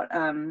about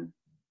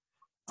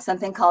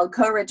something called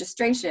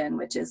co-registration,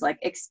 which is like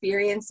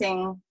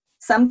experiencing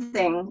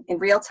something in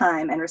real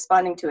time and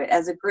responding to it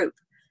as a group.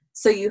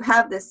 So you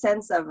have this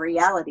sense of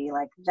reality,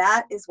 like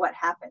that is what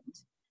happened.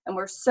 And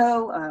we're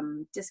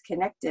so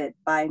disconnected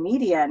by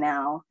media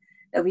now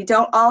that we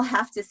don't all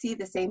have to see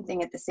the same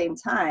thing at the same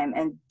time.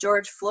 And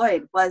George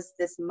Floyd was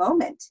this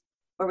moment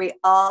where we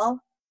all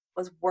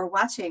were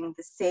watching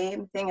the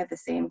same thing at the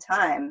same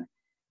time.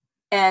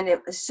 And it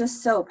was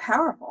just so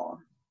powerful.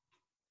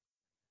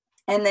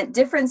 And that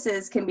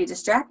differences can be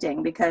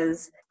distracting,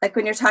 because like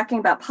when you're talking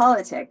about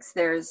politics,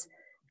 there's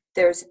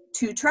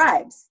two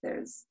tribes.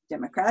 There's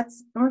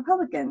Democrats and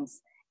Republicans.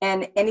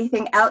 And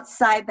anything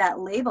outside that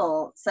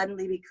label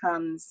suddenly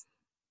becomes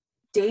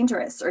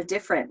dangerous or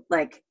different.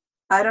 Like,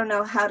 I don't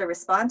know how to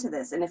respond to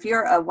this. And if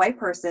you're a white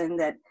person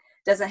that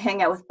doesn't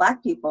hang out with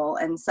Black people,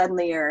 and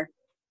suddenly you're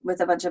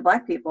with a bunch of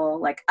Black people,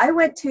 like I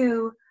went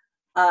to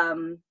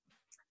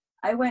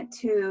I went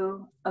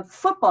to a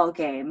football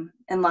game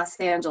in Los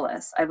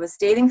Angeles. I was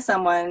dating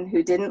someone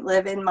who didn't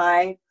live in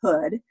my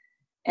hood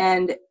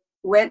and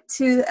went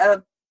to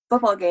a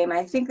football game.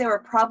 I think there were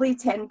probably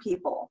 10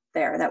 people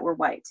there that were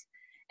white.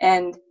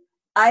 And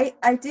I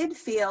did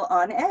feel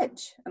on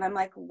edge. And I'm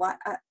like,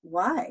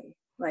 why?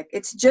 Like,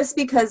 it's just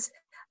because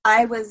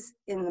I was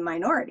in the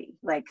minority.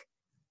 Like,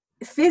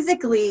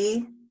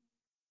 physically,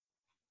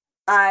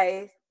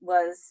 I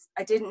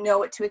didn't know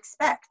what to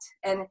expect.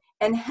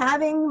 And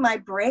having my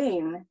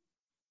brain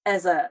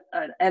as an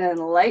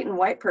enlightened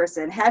white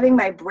person, having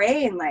my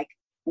brain like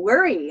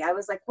worry, I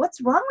was like,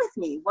 what's wrong with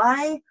me?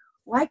 Why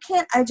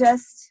can't I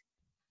just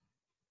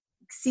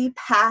see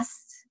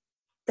past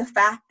the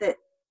fact that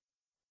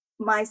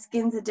my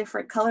skin's a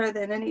different color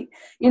than any,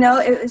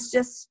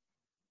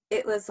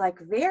 it was like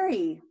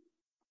very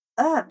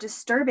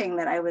disturbing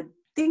that I would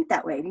think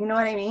that way. You know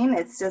what I mean?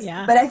 It's just,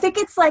 yeah. But I think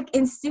it's like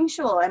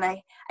instinctual, and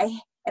I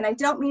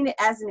don't mean it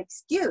as an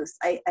excuse.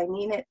 I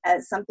mean it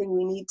as something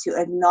we need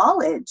to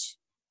acknowledge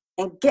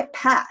and get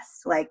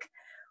past. Like,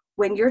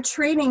 when you're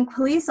training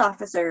police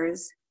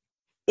officers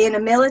in a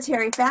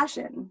military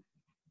fashion,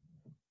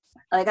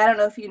 like, I don't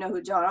know if you know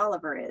who John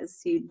Oliver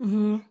is. He's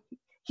done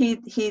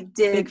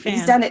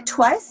it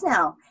twice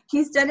now.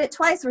 He's done it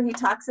twice where he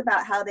talks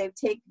about how they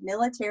take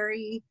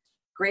military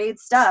grade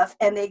stuff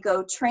and they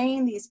go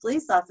train these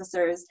police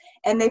officers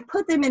and they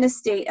put them in a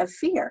state of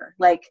fear.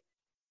 Like,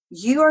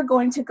 you are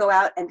going to go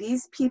out and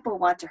these people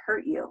want to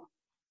hurt you.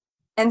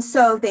 And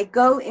so they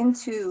go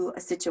into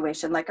a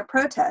situation like a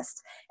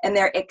protest and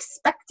they're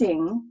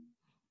expecting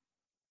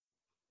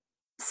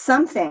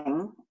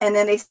something, and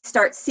then they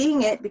start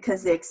seeing it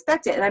because they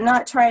expect it. And I'm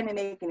not trying to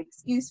make an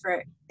excuse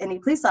for any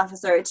police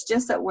officer. It's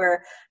just that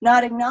we're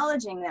not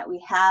acknowledging that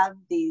we have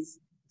these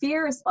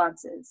fear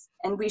responses,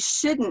 and we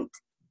shouldn't.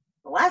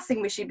 The last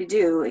thing we should be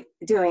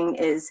doing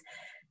is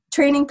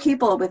training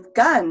people with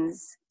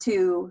guns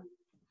to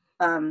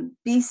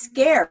be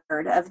scared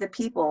of the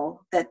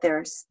people that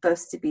they're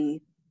supposed to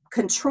be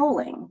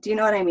controlling. Do you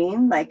know what I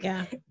mean? Like,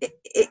 yeah.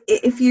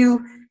 If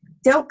you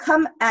don't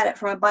come at it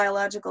from a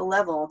biological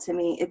level, to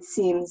me, it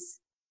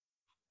seems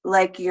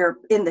like you're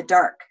in the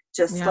dark,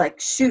 just like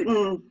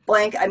shooting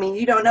blank. I mean,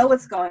 you don't know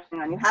what's going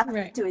on. You have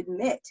to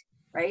admit,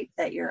 right,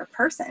 that you're a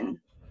person.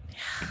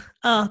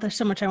 Oh, there's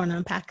so much I want to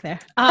unpack there.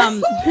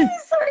 Sorry.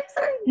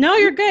 No,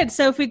 you're good.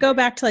 So if we go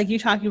back to like you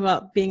talking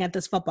about being at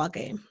this football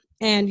game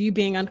and you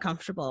being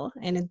uncomfortable,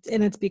 and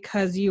it's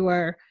because you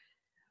were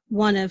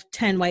one of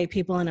 10 white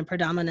people in a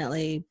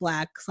predominantly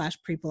Black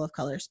 / people of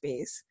color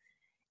space.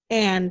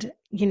 And,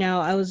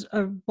 I was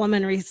a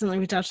woman recently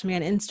reached out to me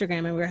on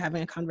Instagram, and we were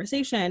having a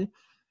conversation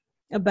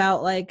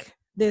about like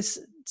this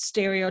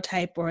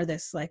stereotype or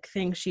this like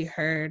thing she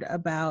heard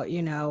about,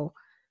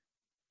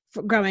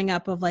 growing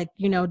up of like,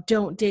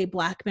 don't date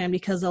Black men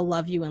because they'll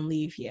love you and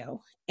leave you.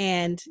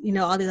 And,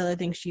 all these other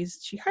things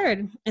she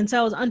heard. And so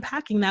I was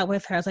unpacking that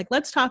with her. I was like,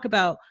 let's talk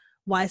about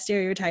why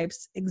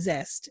stereotypes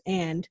exist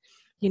and,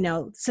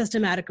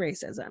 systematic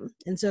racism.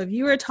 And so if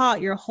you were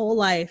taught your whole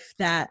life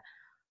that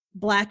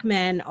Black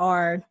men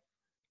are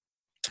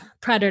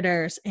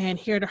predators and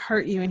here to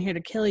hurt you and here to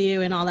kill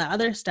you and all that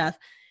other stuff,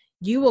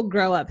 you will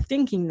grow up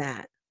thinking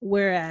that.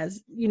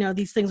 Whereas,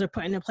 these things are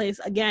put into place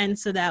again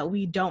so that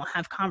we don't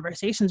have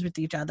conversations with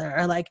each other,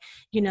 or like,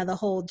 the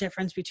whole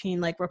difference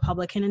between like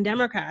Republican and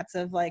Democrats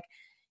of like,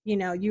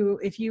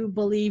 if you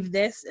believe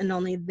this and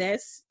only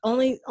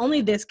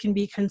this can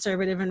be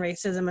conservative and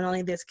racism, and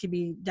only this can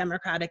be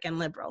Democratic and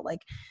liberal,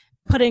 like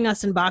putting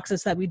us in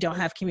boxes that we don't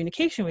have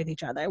communication with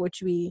each other,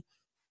 which we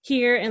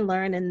hear and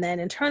learn and then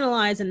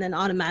internalize, and then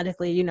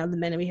automatically, the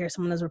minute we hear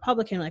someone is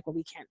Republican, like, well,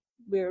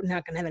 we're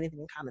not going to have anything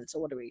in common, so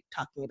what are we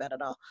talking about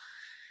at all?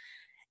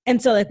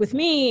 And so like with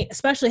me,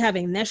 especially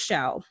having this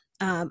show,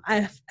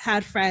 I've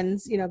had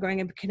friends, growing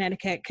up in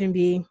Connecticut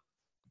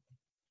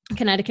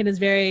Connecticut is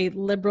very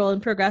liberal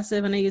and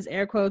progressive, and I use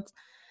air quotes,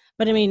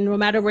 but I mean, no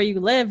matter where you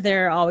live,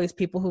 there are always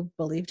people who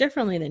believe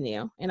differently than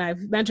you. And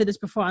I've mentioned this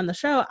before on the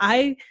show.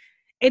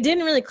 It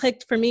didn't really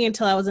click for me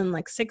until I was in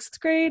like 6th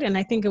grade. And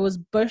I think it was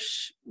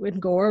Bush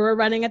and Gore were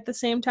running at the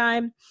same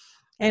time.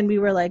 And we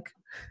were like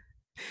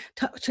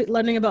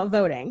learning about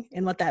voting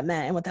and what that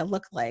meant and what that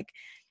looked like.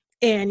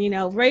 And,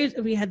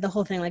 we had the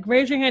whole thing, like,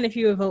 raise your hand if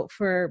you would vote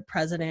for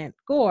President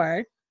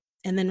Gore,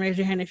 and then raise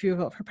your hand if you would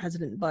vote for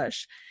President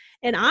Bush.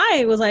 And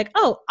I was like,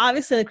 oh,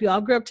 obviously, like, we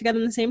all grew up together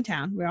in the same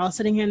town. We're all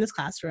sitting here in this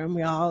classroom.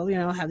 We all,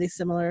 have these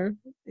similar,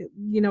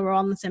 we're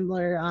all in the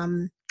similar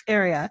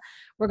area.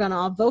 We're going to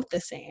all vote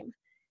the same.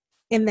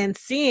 And then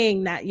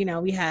seeing that,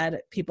 we had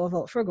people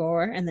vote for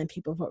Gore and then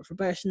people vote for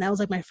Bush. And that was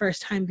like my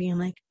first time being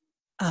like,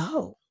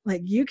 oh,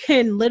 like, you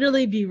can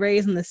literally be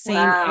raised in the same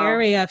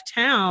area of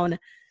town,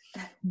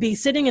 be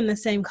sitting in the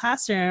same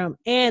classroom,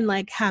 and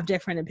like have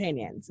different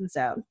opinions. And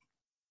so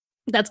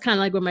that's kind of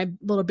like where my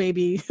little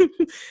baby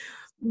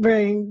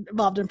brain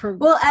involved in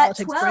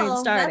politics 12, brain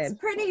started.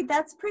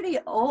 That's pretty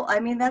old. I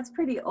mean, that's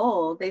pretty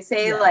old. They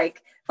say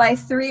like by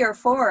 3 or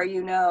 4,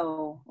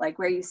 like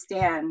where you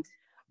stand.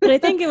 But I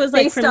think it was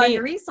like based on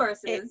your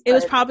resources. It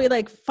was probably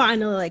like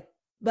finally like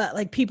but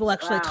like people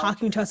actually Wow.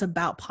 talking to us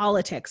about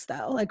politics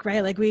though, like,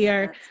 right, like we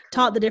are That's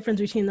taught cool. the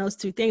difference between those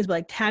two things, but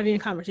like having a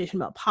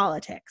conversation about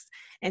politics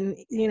and,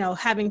 you know,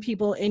 having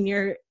people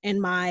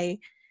in my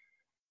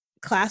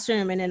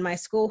classroom and in my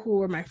school who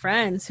were my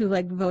friends who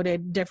like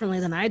voted differently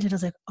than I did. I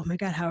was like, oh my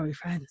God, how are we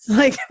friends?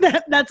 Like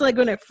that's like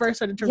when it first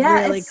started to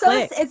really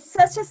click. It's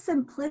such a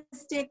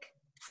simplistic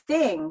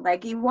thing.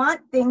 Like you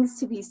want things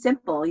to be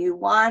simple. You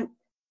want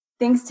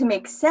things to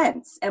make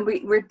sense. And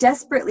we're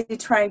desperately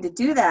trying to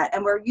do that.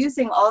 And we're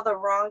using all the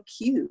wrong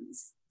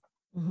cues.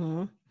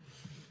 Mm-hmm.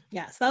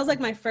 Yeah. So that was like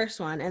my first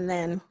one. And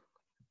then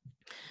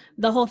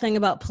the whole thing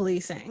about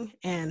policing.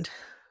 And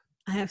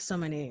I have so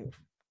many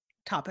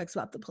topics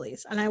about the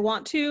police. And I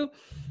want to,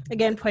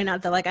 again, point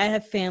out that like I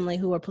have family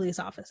who are police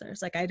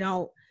officers. Like I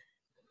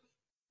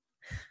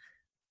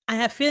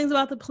have feelings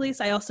about the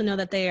police. I also know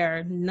that they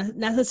are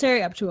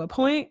necessary up to a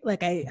point.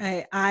 Like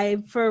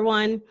I for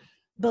one,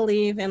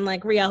 believe in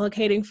like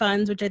reallocating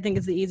funds, which I think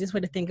is the easiest way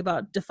to think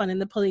about defunding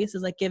the police,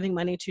 is like giving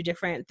money to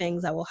different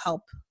things that will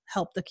help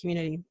the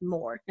community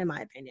more, in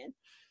my opinion.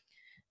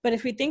 But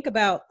if we think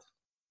about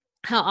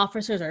how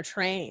officers are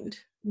trained,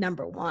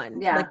 number one,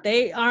 like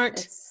they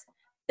aren't,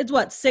 it's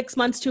what, 6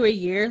 months to a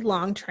year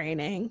long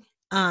training.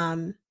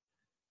 I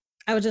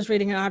was just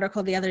reading an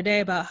article the other day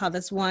about how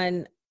this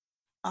one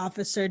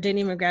officer didn't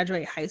even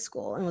graduate high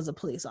school and was a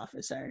police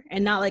officer.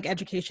 And not like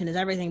education is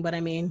everything, but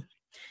I mean,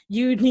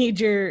 you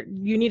need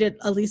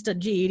at least a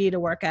GED to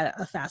work at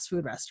a fast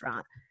food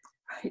restaurant.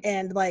 Right.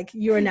 And like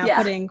you are now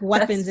putting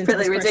weapons into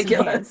really this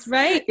person's hands,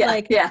 right?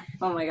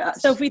 Oh my gosh.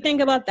 So if we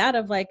think about that,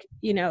 of like,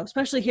 you know,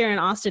 especially here in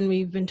Austin,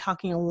 we've been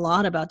talking a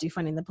lot about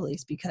defunding the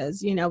police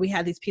because, you know, we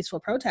had these peaceful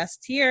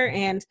protests here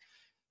and,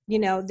 you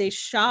know, they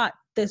shot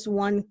this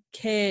one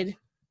kid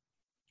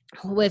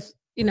with,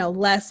 you know,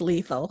 less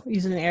lethal,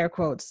 using air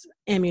quotes,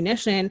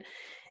 ammunition.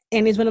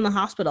 And he's been in the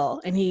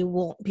hospital and he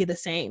won't be the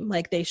same.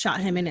 Like they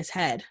shot him in his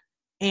head.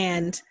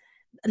 And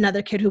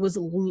another kid who was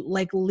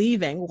like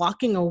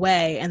walking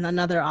away, and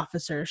another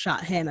officer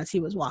shot him as he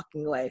was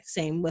walking away.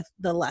 Same with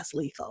the less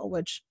lethal,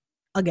 which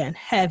again,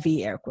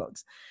 heavy air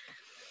quotes.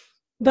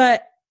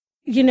 But,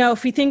 you know,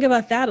 if we think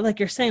about that, like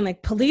you're saying,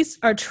 like police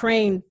are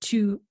trained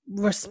to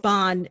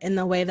respond in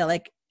the way that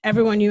like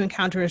everyone you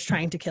encounter is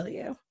trying to kill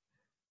you.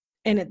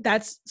 And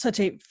that's such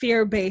a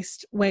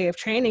fear-based way of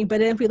training.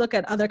 But if we look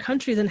at other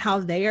countries and how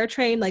they are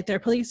trained, like their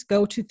police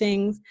go to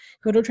training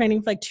for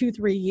like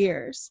 2-3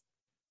 years.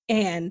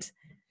 And,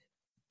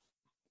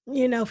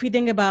 you know, if we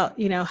think about,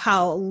 you know,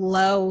 how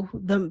low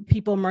the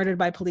people murdered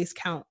by police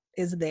count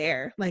is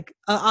there, like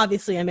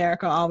obviously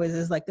America always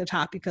is like the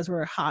top because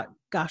we're a hot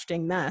gosh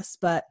dang mess.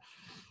 But,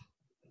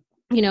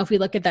 you know, if we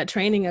look at that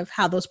training of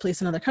how those police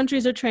in other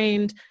countries are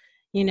trained,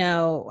 you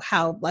know,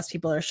 how less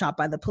people are shot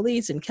by the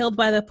police and killed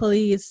by the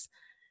police.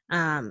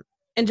 And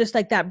just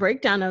like that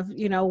breakdown of,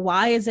 you know,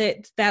 why is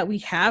it that we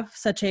have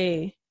such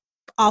a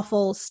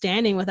awful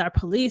standing with our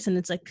police? And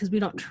it's like, because we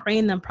don't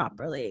train them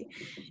properly.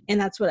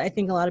 And that's what I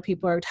think a lot of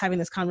people are having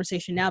this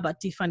conversation now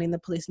about defunding the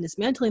police and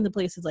dismantling the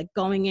police, is like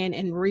going in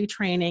and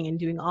retraining and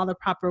doing all the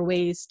proper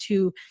ways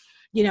to,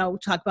 you know,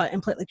 talk about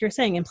like you're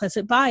saying,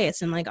 implicit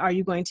bias, and like, are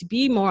you going to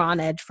be more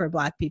on edge for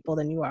Black people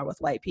than you are with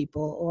white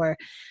people? Or,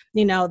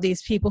 you know,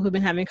 these people who've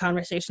been having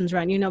conversations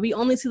around, you know, we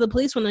only see the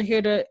police when they're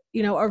here to,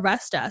 you know,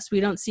 arrest us.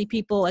 We don't see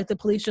people like the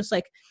police just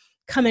like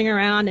coming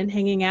around and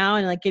hanging out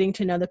and like getting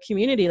to know the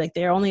community. Like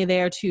they're only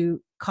there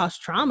to cause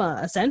trauma,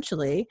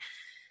 essentially.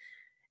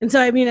 And so,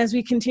 I mean, as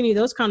we continue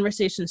those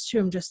conversations too,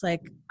 I'm just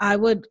like,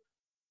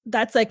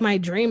 that's like my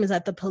dream, is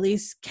that the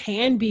police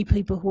can be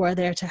people who are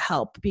there to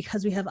help,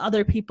 because we have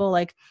other people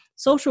like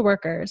social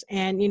workers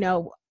and, you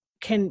know,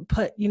 can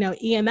put, you know,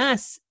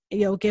 EMS,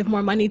 you know, give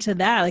more money to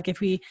that. Like if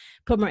we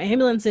put more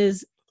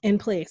ambulances in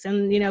place,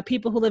 and, you know,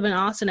 people who live in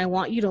Austin, I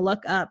want you to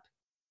look up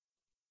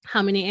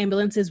how many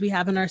ambulances we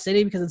have in our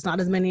city, because it's not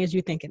as many as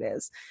you think it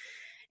is.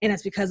 And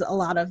it's because a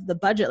lot of the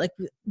budget, like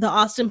the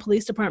Austin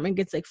Police Department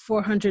gets like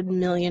 $400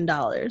 million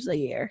a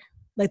year.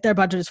 Like their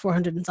budget is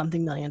 $400 and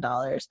something million.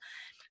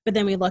 But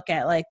then we look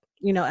at like,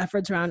 you know,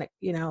 efforts around,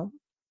 you know,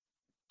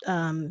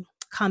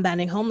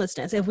 combating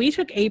homelessness. If we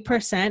took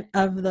 8%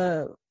 of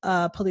the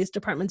police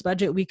department's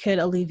budget, we could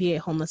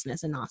alleviate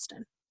homelessness in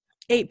Austin.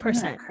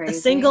 8%,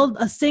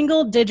 a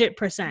single digit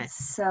percent.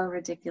 That's so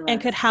ridiculous.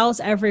 And could house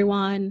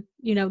everyone,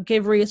 you know,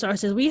 give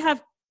resources.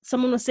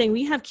 Someone was saying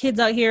we have kids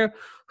out here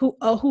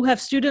who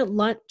have student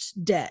lunch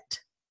debt,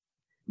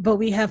 but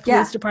we have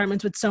police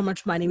departments with so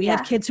much money. We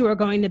have kids who are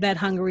going to bed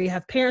hungry. We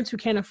have parents who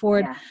can't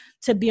afford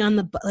to be on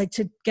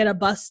to get a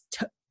bus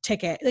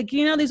ticket. Like,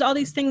 you know, there's all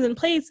these things in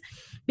place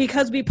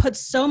because we put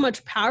so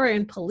much power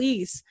in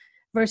police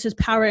versus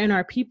power in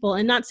our people.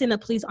 And not saying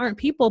that police aren't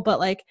people, but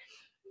like,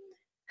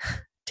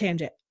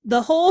 tangent.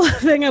 The whole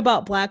thing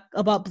about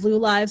Blue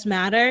Lives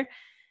Matter,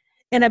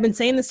 and I've been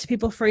saying this to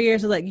people for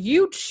years, is like,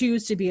 you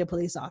choose to be a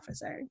police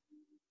officer.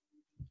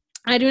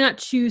 I do not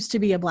choose to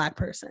be a Black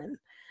person.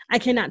 I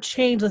cannot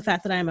change the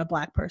fact that I am a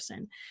Black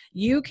person.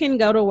 You can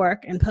go to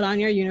work and put on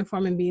your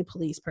uniform and be a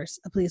police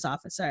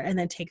officer, and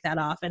then take that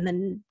off, and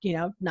then, you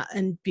know, not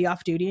and be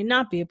off duty and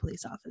not be a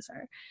police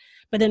officer.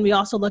 But then we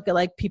also look at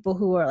like people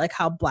who are like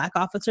how Black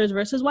officers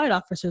versus white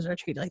officers are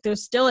treated. Like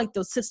there's still like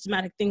those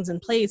systematic things in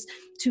place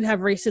to have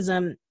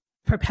racism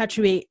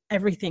perpetuate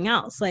everything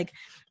else. Like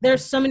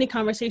there's so many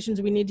conversations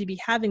we need to be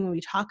having when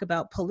we talk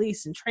about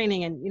police and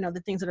training and, you know, the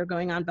things that are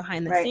going on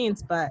behind the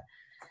scenes. But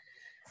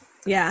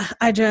yeah,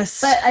 but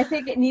I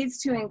think it needs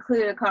to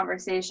include a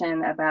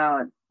conversation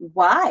about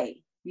why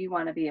you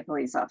want to be a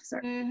police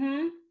officer.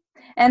 Mm-hmm.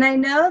 And I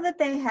know that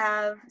they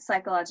have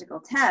psychological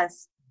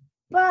tests,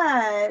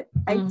 but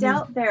I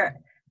doubt they're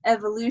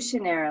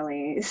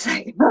evolutionarily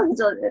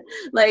psychological.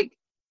 Like,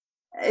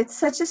 it's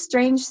such a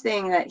strange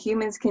thing that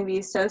humans can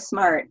be so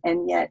smart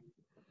and yet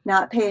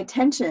not pay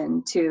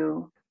attention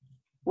to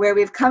where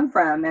we've come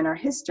from and our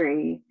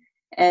history,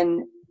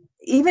 and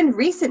even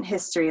recent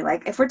history.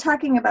 Like if we're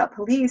talking about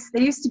police,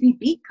 they used to be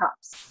beat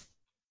cops.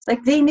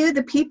 Like they knew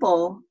the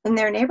people in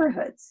their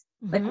neighborhoods.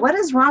 Like what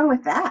is wrong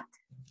with that?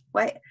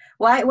 Why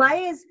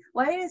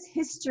does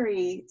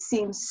history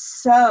seem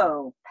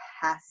so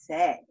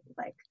passé?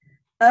 Like,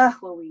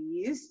 well, we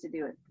used to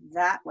do it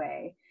that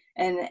way.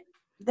 And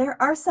there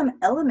are some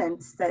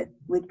elements that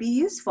would be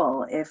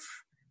useful if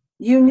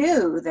you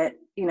knew that,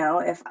 you know,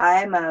 if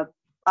I'm a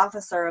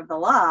officer of the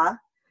law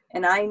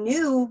and I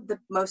knew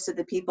most of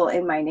the people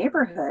in my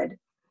neighborhood,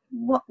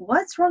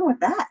 what's wrong with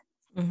that?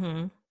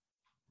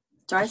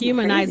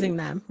 Humanizing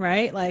them,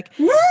 right? Like,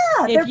 yeah,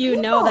 if you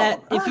know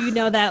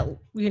that,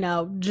 you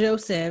know,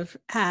 Joseph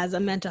has a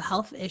mental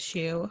health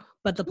issue,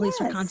 but the police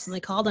are constantly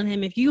called on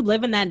him. If you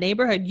live in that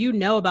neighborhood, you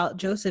know about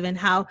Joseph and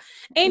how,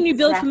 and you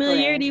build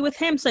familiarity with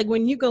him. So like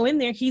when you go in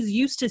there, he's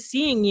used to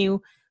seeing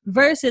you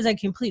versus a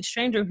complete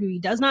stranger who he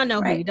does not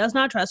know, who he does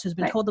not trust, who's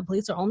been told the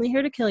police are only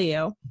here to kill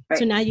you.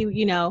 So now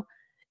you know,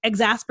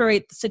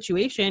 exasperate the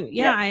situation.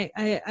 I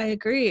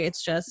agree.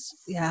 It's just,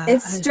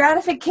 it's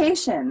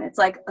stratification. It's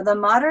like the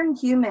modern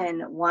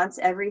human wants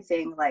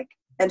everything like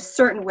a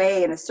certain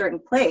way in a certain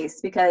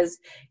place, because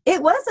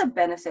it was a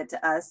benefit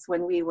to us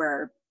when we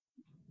were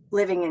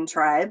living in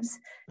tribes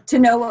to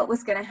know what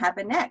was going to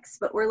happen next.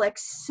 But we're like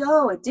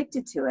so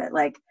addicted to it.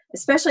 Like,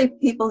 especially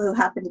people who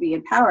happen to be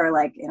in power,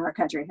 like in our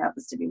country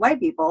happens to be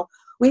white people,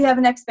 we have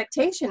an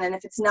expectation. And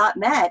if it's not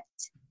met,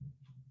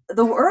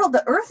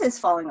 the earth is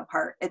falling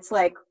apart. It's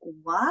like,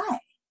 why?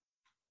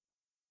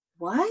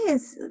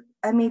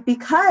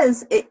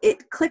 Because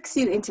it clicks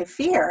you into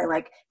fear.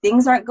 Like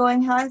things aren't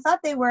going how I thought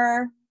they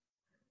were.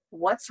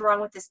 What's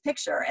wrong with this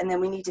picture? And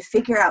then we need to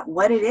figure out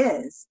what it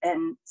is.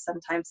 And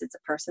sometimes it's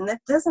a person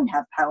that doesn't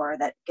have power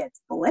that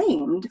gets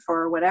blamed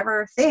for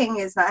whatever thing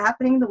is not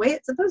happening the way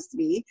it's supposed to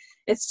be.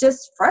 It's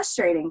just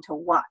frustrating to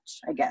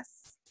watch, I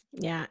guess.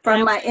 Yeah.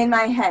 In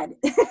my head.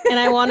 And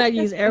I want to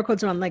use air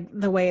quotes around like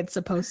the way it's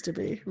supposed to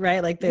be,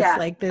 right? Like this,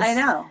 like this. I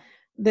know.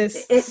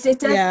 This. It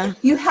does. Yeah.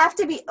 You have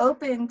to be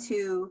open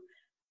to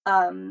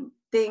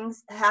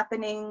things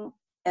happening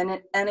in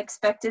an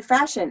unexpected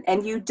fashion.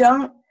 And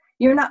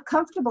you're not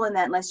comfortable in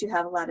that unless you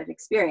have a lot of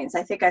experience.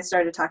 I think I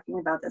started talking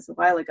about this a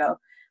while ago.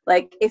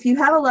 Like if you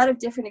have a lot of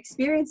different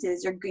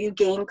experiences, you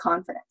gain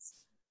confidence.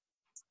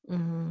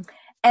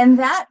 And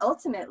that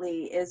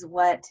ultimately is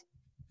what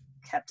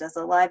kept us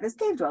alive as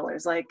cave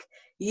dwellers. Like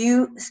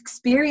you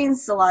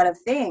experienced a lot of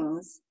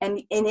things, and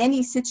in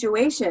any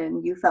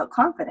situation you felt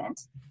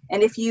confident.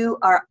 And if you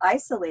are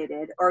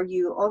isolated or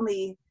you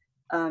only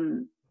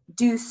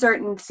do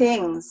certain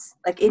things,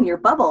 like in your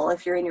bubble,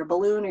 if you're in your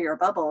balloon or your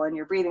bubble and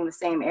you're breathing the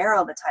same air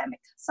all the time,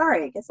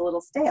 it gets a little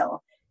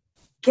stale.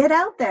 Get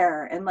out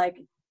there and like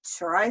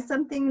try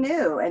something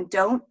new, and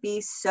don't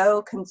be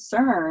so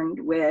concerned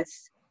with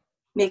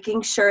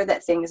making sure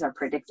that things are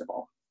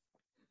predictable.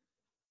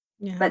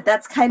 Yeah. But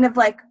that's kind of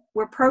like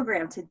we're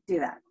programmed to do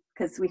that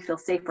because we feel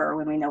safer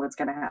when we know what's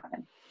going to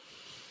happen.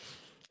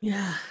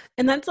 Yeah.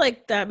 And that's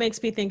like, that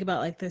makes me think about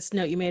like this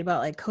note you made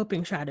about like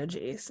coping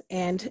strategies.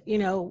 And, you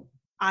know,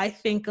 I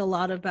think a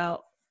lot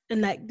about,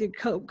 and that the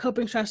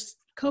coping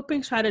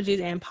strategies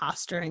and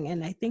posturing,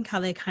 and I think how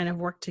they kind of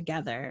work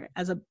together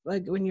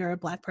like when you're a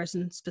Black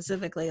person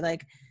specifically.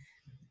 Like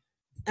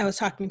I was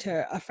talking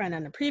to a friend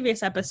on a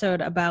previous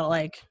episode about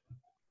like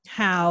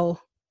how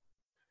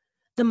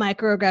the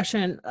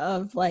microaggression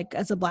of like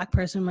as a Black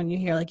person, when you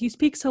hear like you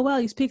speak so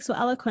well, you speak so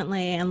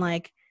eloquently, and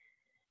like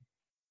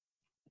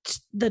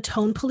the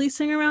tone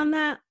policing around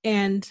that.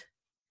 And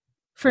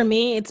for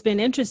me, it's been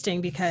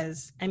interesting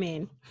because I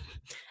mean,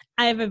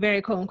 I have a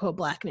very quote unquote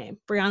Black name,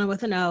 Brianna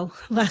with an O,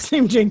 last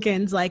name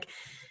Jenkins. Like,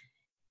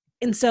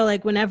 and so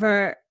like when I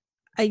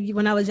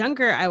was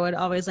younger, I would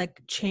always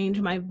like change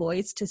my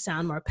voice to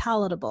sound more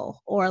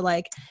palatable, or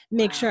like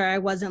make sure I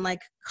wasn't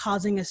like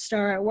causing a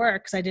stir at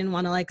work because I didn't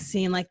want to like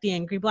seem like the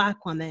angry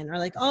Black woman, or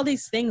like all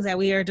these things that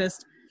we are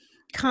just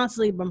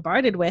constantly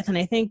bombarded with. And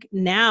I think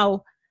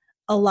now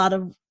a lot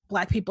of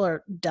Black people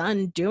are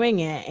done doing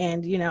it.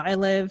 And, you know, I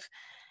live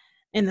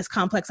in this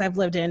complex I've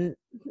lived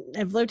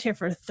here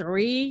for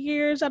 3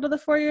 years out of the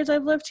 4 years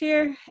I've lived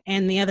here.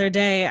 And the other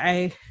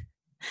day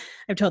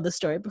I've told this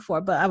story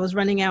before, but I was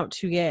running out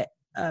to get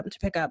to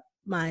pick up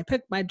my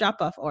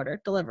drop off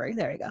order delivery.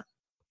 There you go.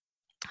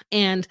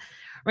 And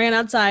ran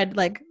outside,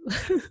 like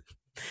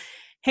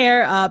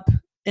hair up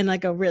in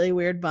like a really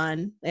weird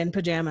bun and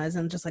pajamas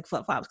and just like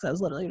flip flops because I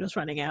was literally just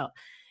running out.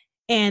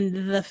 And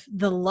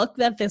the look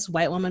that this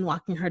white woman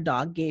walking her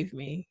dog gave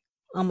me,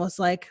 almost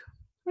like,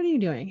 what are you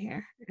doing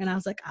here? And I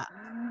was like, ah.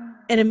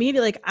 And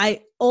immediately,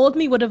 like, old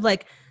me would have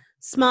like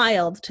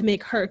smiled to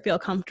make her feel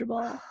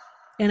comfortable,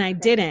 and I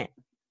didn't.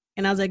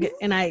 And I was like,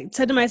 and I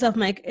said to myself,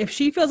 I'm like, if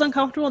she feels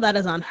uncomfortable, that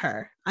is on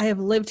her. I have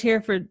lived here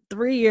for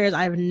 3 years.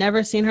 I've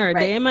never seen her a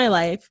day in my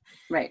life.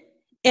 Right.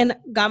 And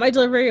got my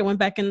delivery and went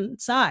back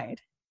inside.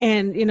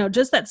 And, you know,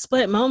 just that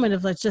split moment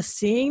of like just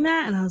seeing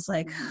that. And I was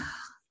like,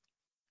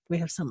 we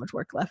have so much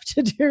work left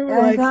to do.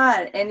 Oh my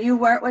God. And you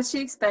weren't what she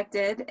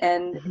expected.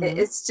 And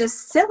it's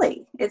just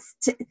silly. It's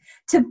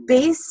to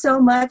base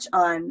so much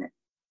on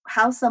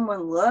how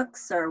someone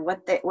looks or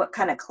what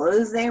kind of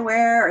clothes they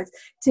wear. Or,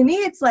 to me,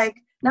 it's like,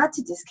 not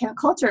to discount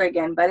culture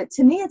again, but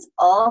to me, it's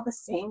all the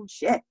same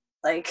shit.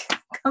 Like,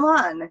 come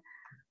on,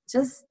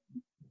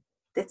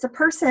 it's a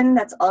person.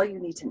 That's all you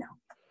need to know.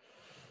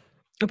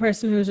 A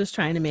person who's just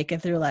trying to make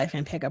it through life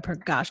and pick up her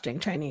gosh dang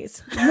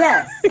Chinese.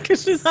 Yes.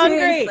 Because she's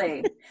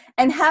hungry.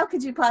 And how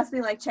could you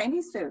possibly like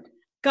Chinese food?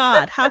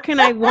 God, how can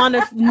I want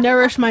to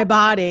nourish my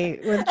body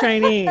with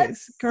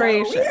Chinese?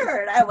 Gracious. So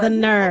weird. The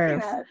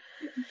nerve.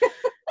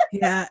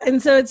 Yeah. And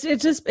so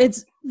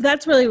it's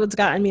that's really what's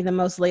gotten me the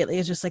most lately,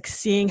 is just like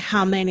seeing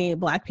how many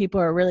Black people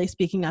are really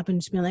speaking up and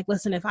just being like,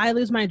 listen, if I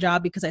lose my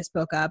job because I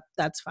spoke up,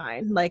 that's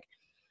fine. Like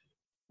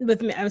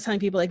with me, I was telling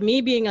people, like,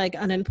 me being like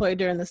unemployed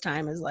during this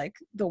time is like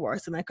the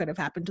worst thing that could have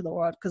happened to the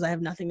world, because I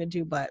have nothing to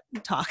do but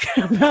talk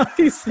about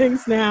these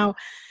things now.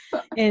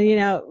 And, you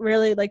know,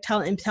 really like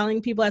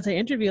telling people as I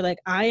interview, like,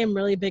 I am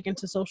really big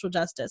into social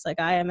justice. Like,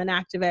 I am an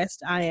activist.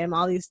 I am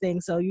all these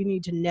things. So you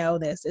need to know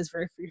this is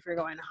for if you're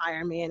going to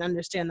hire me, and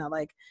understand that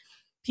like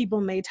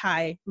people may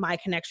tie my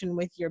connection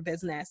with your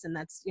business. And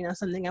that's, you know,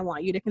 something I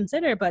want you to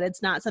consider, but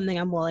it's not something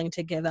I'm willing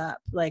to give up.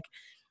 Like,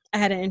 I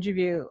had an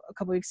interview a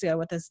couple weeks ago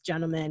with this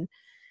gentleman,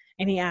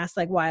 and he asked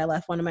like why I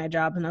left one of my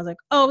jobs. And I was like,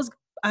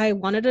 I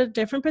wanted a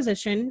different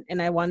position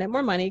and I wanted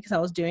more money because I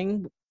was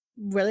doing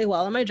really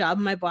well in my job.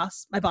 And my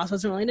boss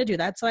wasn't willing to do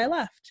that. So I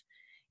left.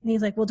 And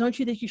he's like, well, don't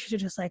you think you should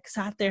have just like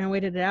sat there and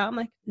waited it out? I'm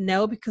like,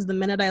 no, because the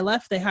minute I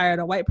left, they hired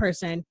a white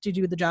person to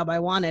do the job I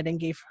wanted and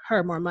gave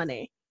her more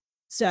money.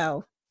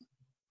 So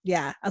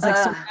yeah, I was like,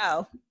 so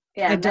no.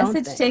 Yeah,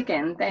 message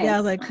taken. Thanks. Yeah,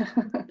 I was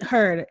like,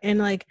 heard. And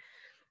like,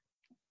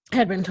 I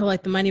had been told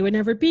like the money would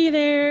never be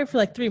there for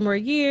like 3 more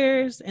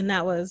years. And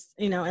that was,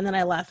 you know, and then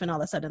I left, and all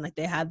of a sudden like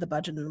they had the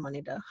budget and the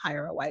money to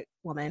hire a white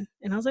woman.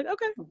 And I was like,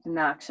 okay.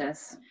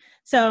 Obnoxious.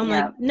 So I'm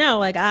like, no,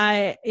 like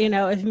you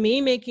know, if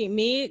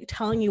me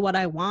telling you what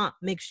I want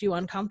makes you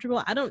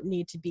uncomfortable, I don't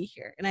need to be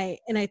here. And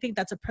I think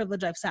that's a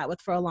privilege I've sat with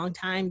for a long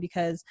time,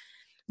 because,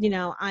 you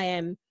know, I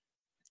am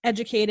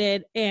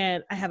educated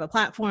and I have a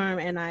platform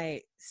and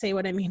I say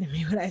what I mean and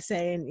mean what I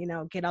say, and, you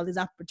know, get all these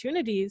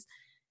opportunities.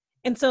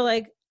 And so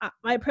like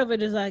my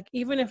privilege is like,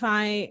 even if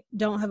I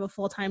don't have a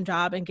full-time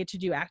job and get to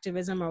do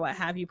activism or what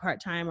have you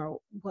part-time or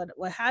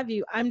what have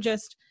you,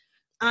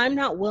 I'm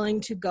not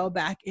willing to go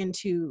back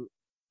into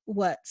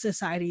what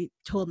society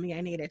told me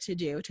I needed to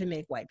do to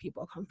make white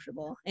people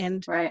comfortable.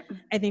 And right.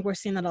 I think we're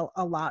seeing that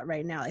a lot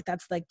right now. Like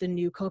that's like the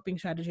new coping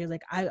strategy, is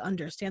like, I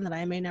understand that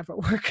I may never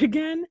work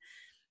again,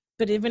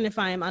 but even if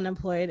I am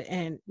unemployed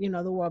and, you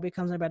know, the world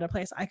becomes a better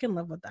place, I can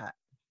live with that.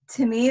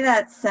 To me,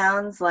 that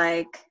sounds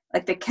like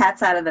the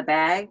cat's out of the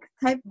bag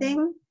type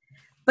thing.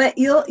 But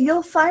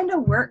you'll find a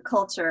work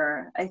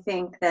culture, I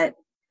think, that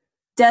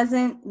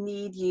doesn't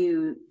need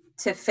you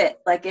to fit.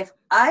 Like if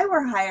I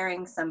were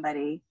hiring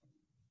somebody,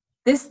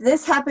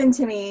 this happened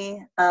to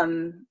me.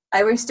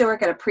 I used to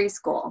work at a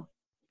preschool,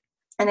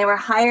 and they were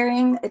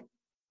hiring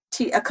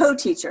a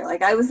co-teacher.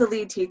 Like I was the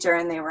lead teacher,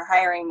 and they were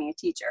hiring me a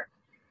teacher.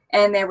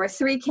 And there were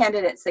 3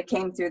 candidates that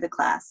came through the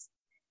class.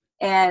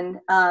 And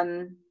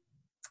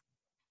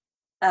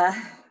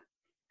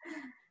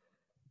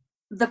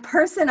the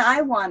person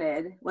I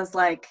wanted was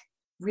like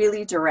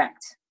really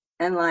direct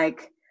and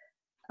like,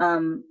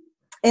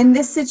 in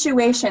this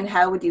situation,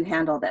 how would you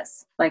handle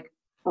this? Like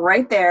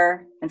right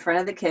there in front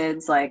of the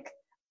kids, like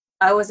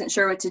I wasn't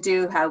sure what to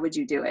do. How would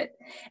you do it?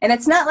 And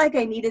it's not like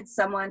I needed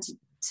someone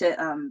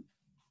to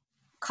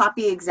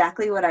copy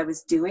exactly what I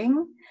was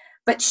doing,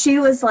 but she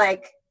was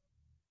like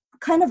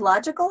kind of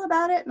logical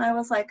about it. And I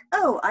was like,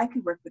 oh, I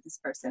could work with this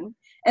person.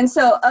 And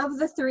so of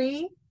the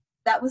 3,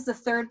 that was the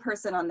 3rd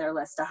person on their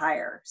list to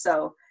hire.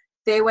 So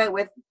they went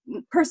with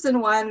person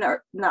 1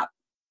 or not.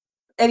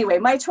 Anyway,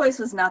 my choice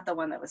was not the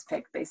one that was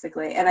picked,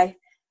 basically. And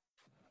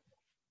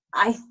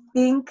I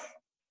think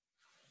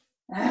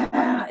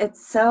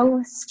it's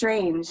so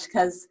strange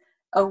because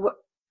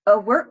a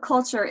work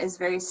culture is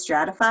very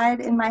stratified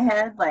in my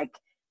head. Like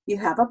you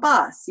have a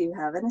boss, you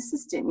have an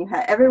assistant,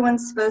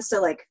 everyone's supposed to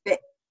like fit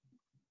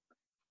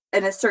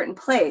in a certain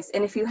place.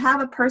 And if you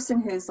have a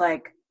person who's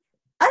like,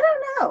 I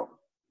don't know,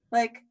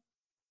 like,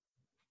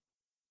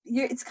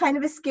 it's kind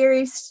of a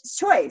scary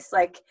choice.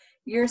 Like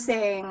you're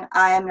saying,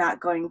 I am not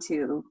going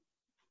to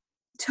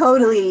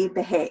totally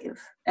behave.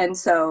 And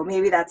so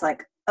maybe that's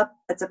like,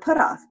 it's a put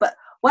off, but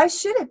why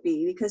should it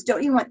be? Because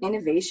don't you want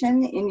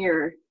innovation in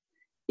your,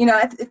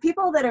 if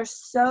people that are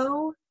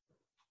so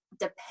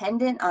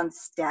dependent on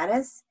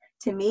status,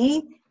 to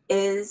me,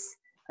 is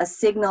a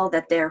signal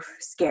that they're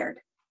scared.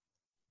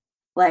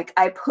 Like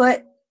I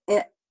put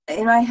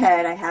in my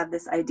head, I have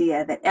this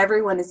idea that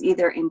everyone is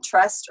either in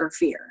trust or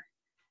fear.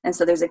 And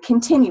so there's a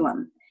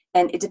continuum.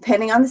 And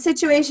depending on the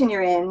situation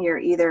you're in, you're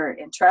either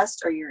in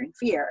trust or you're in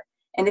fear.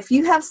 And if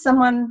you have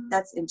someone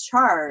that's in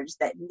charge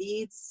that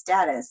needs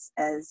status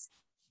as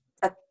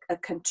a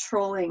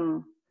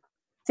controlling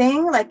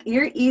thing, like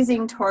you're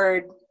easing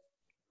toward,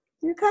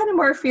 you're kind of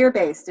more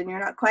fear-based and you're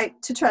not quite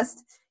to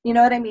trust, you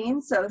know what I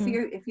mean? So if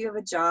you have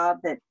a job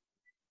that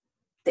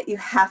you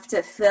have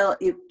to fill,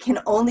 you can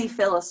only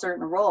fill a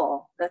certain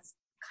role, that's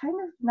kind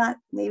of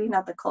maybe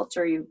not the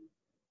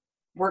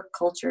work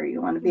culture you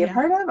want to be a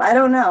part of. I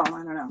don't know.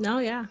 No,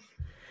 yeah.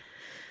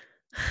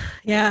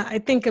 Yeah, I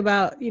think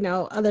about,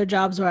 other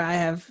jobs where I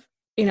have,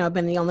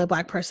 been the only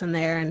Black person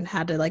there and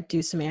had to like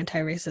do some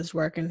anti-racist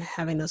work and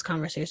having those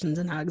conversations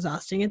and how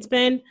exhausting it's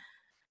been.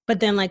 But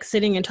then like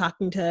sitting and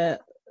talking to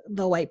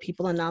the white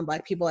people and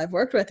non-Black people I've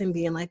worked with and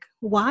being like,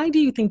 why do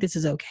you think this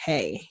is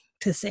okay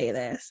to say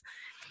this?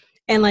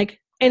 And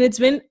it's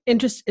been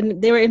interesting.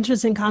 They were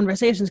interesting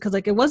conversations because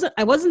like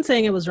I wasn't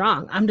saying it was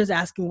wrong. I'm just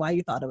asking why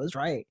you thought it was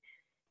right.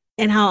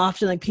 And how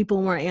often like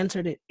people weren't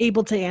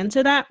able to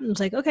answer that. And it's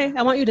like, okay,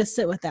 I want you to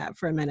sit with that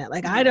for a minute.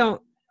 Like,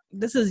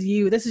 this is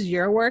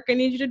your work I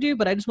need you to do,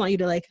 but I just want you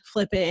to like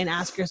flip it and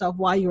ask yourself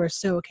why you are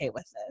so okay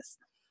with this.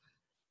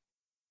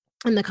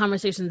 And the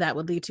conversations that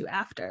would lead to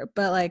after.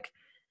 But like,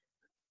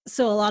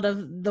 so a lot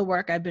of the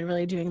work I've been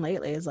really doing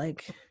lately is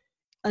like,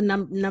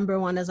 number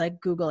one is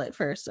like Google it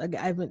first.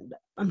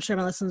 I'm sure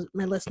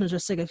my listeners are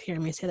sick of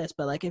hearing me say this,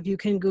 but like if you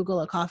can Google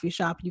a coffee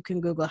shop, you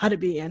can Google how to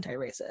be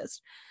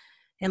anti-racist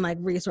and like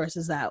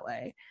resources that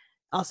way.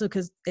 Also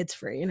because it's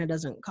free and it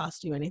doesn't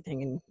cost you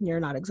anything and you're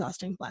not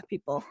exhausting Black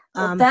people.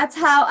 Well, that's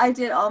how I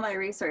did all my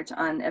research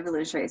on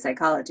evolutionary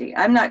psychology.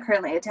 I'm not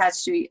currently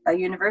attached to a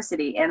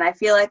university and I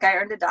feel like I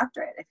earned a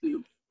doctorate.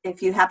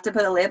 If you have to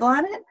put a label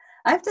on it,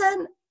 I've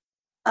done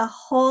a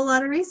whole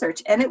lot of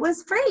research and it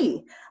was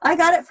free. I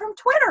got it from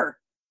Twitter.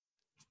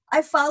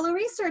 I follow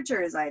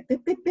researchers.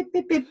 Bip, bip, bip,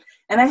 bip, bip.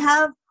 And I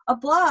have a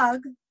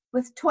blog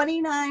with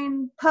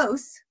 29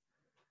 posts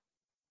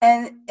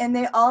and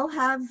they all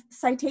have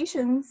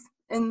citations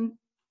and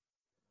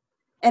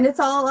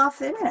it's all off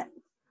the internet.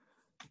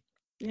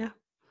 Yeah.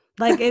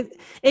 Like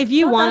if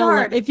you want to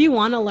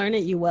learn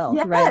it, you will,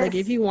 yes. Right? Like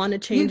if you want to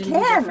change and be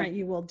different,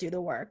 you will do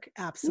the work.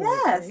 Absolutely.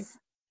 Yes.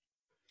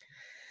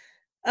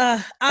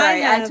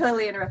 Sorry, I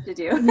totally interrupted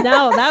you.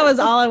 No, that was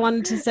all I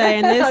wanted to say.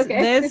 And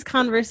this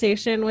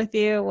conversation with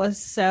you was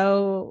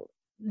so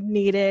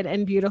needed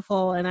and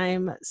beautiful. And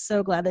I'm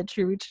so glad that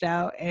you reached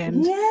out.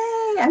 And yay!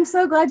 I'm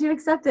so glad you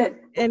accepted.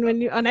 And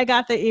when I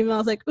got the email, I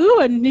was like, ooh,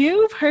 a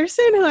new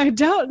person who I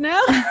don't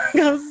know. I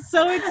was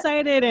so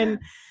excited. And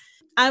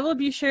I will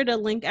be sure to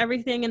link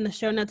everything in the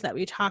show notes that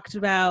we talked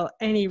about,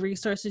 any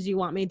resources you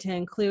want me to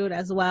include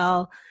as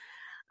well.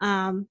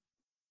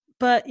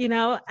 But,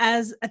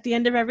 as at the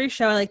end of every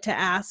show, I like to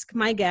ask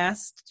my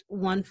guest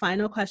one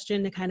final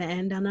question to kind of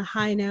end on a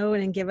high note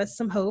and give us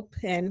some hope.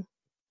 And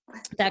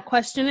that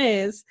question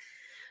is,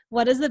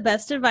 what is the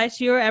best advice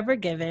you were ever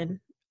given?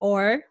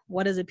 Or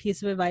what is a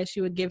piece of advice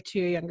you would give to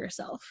your younger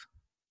self?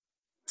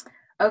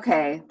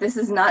 Okay, this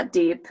is not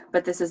deep,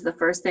 but this is the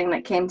first thing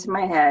that came to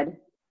my head.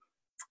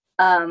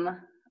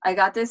 I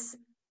got this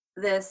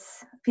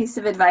piece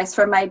of advice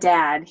from my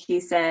dad. He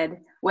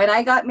said, when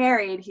I got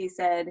married, he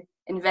said,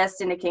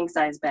 invest in a king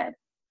size bed.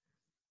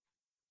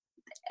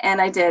 And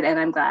I did, and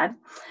I'm glad.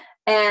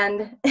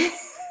 And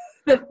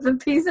the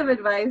piece of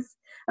advice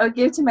I would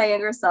give to my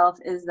younger self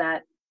is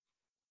that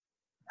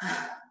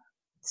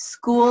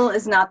school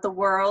is not the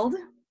world.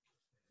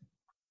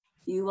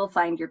 You will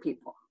find your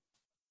people.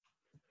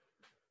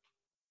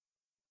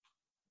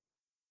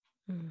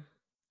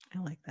 I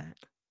like that.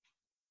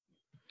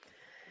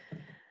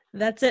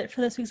 That's it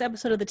for this week's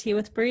episode of The Tea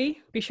with Bree.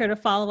 Be sure to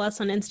follow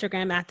us on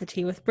Instagram at The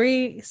Tea with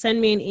Bree.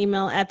 Send me an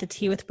email at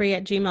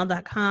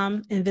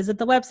theteawithbree@gmail.com and visit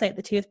the website,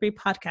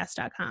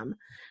 theteawithbreepodcast.com.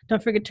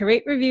 Don't forget to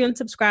rate, review, and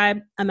subscribe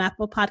on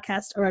Apple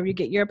Podcast or wherever you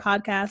get your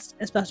podcast.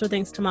 A special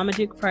thanks to Mama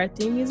Duke for our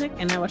theme music,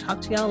 and I will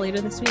talk to y'all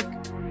later this week.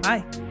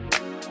 Bye.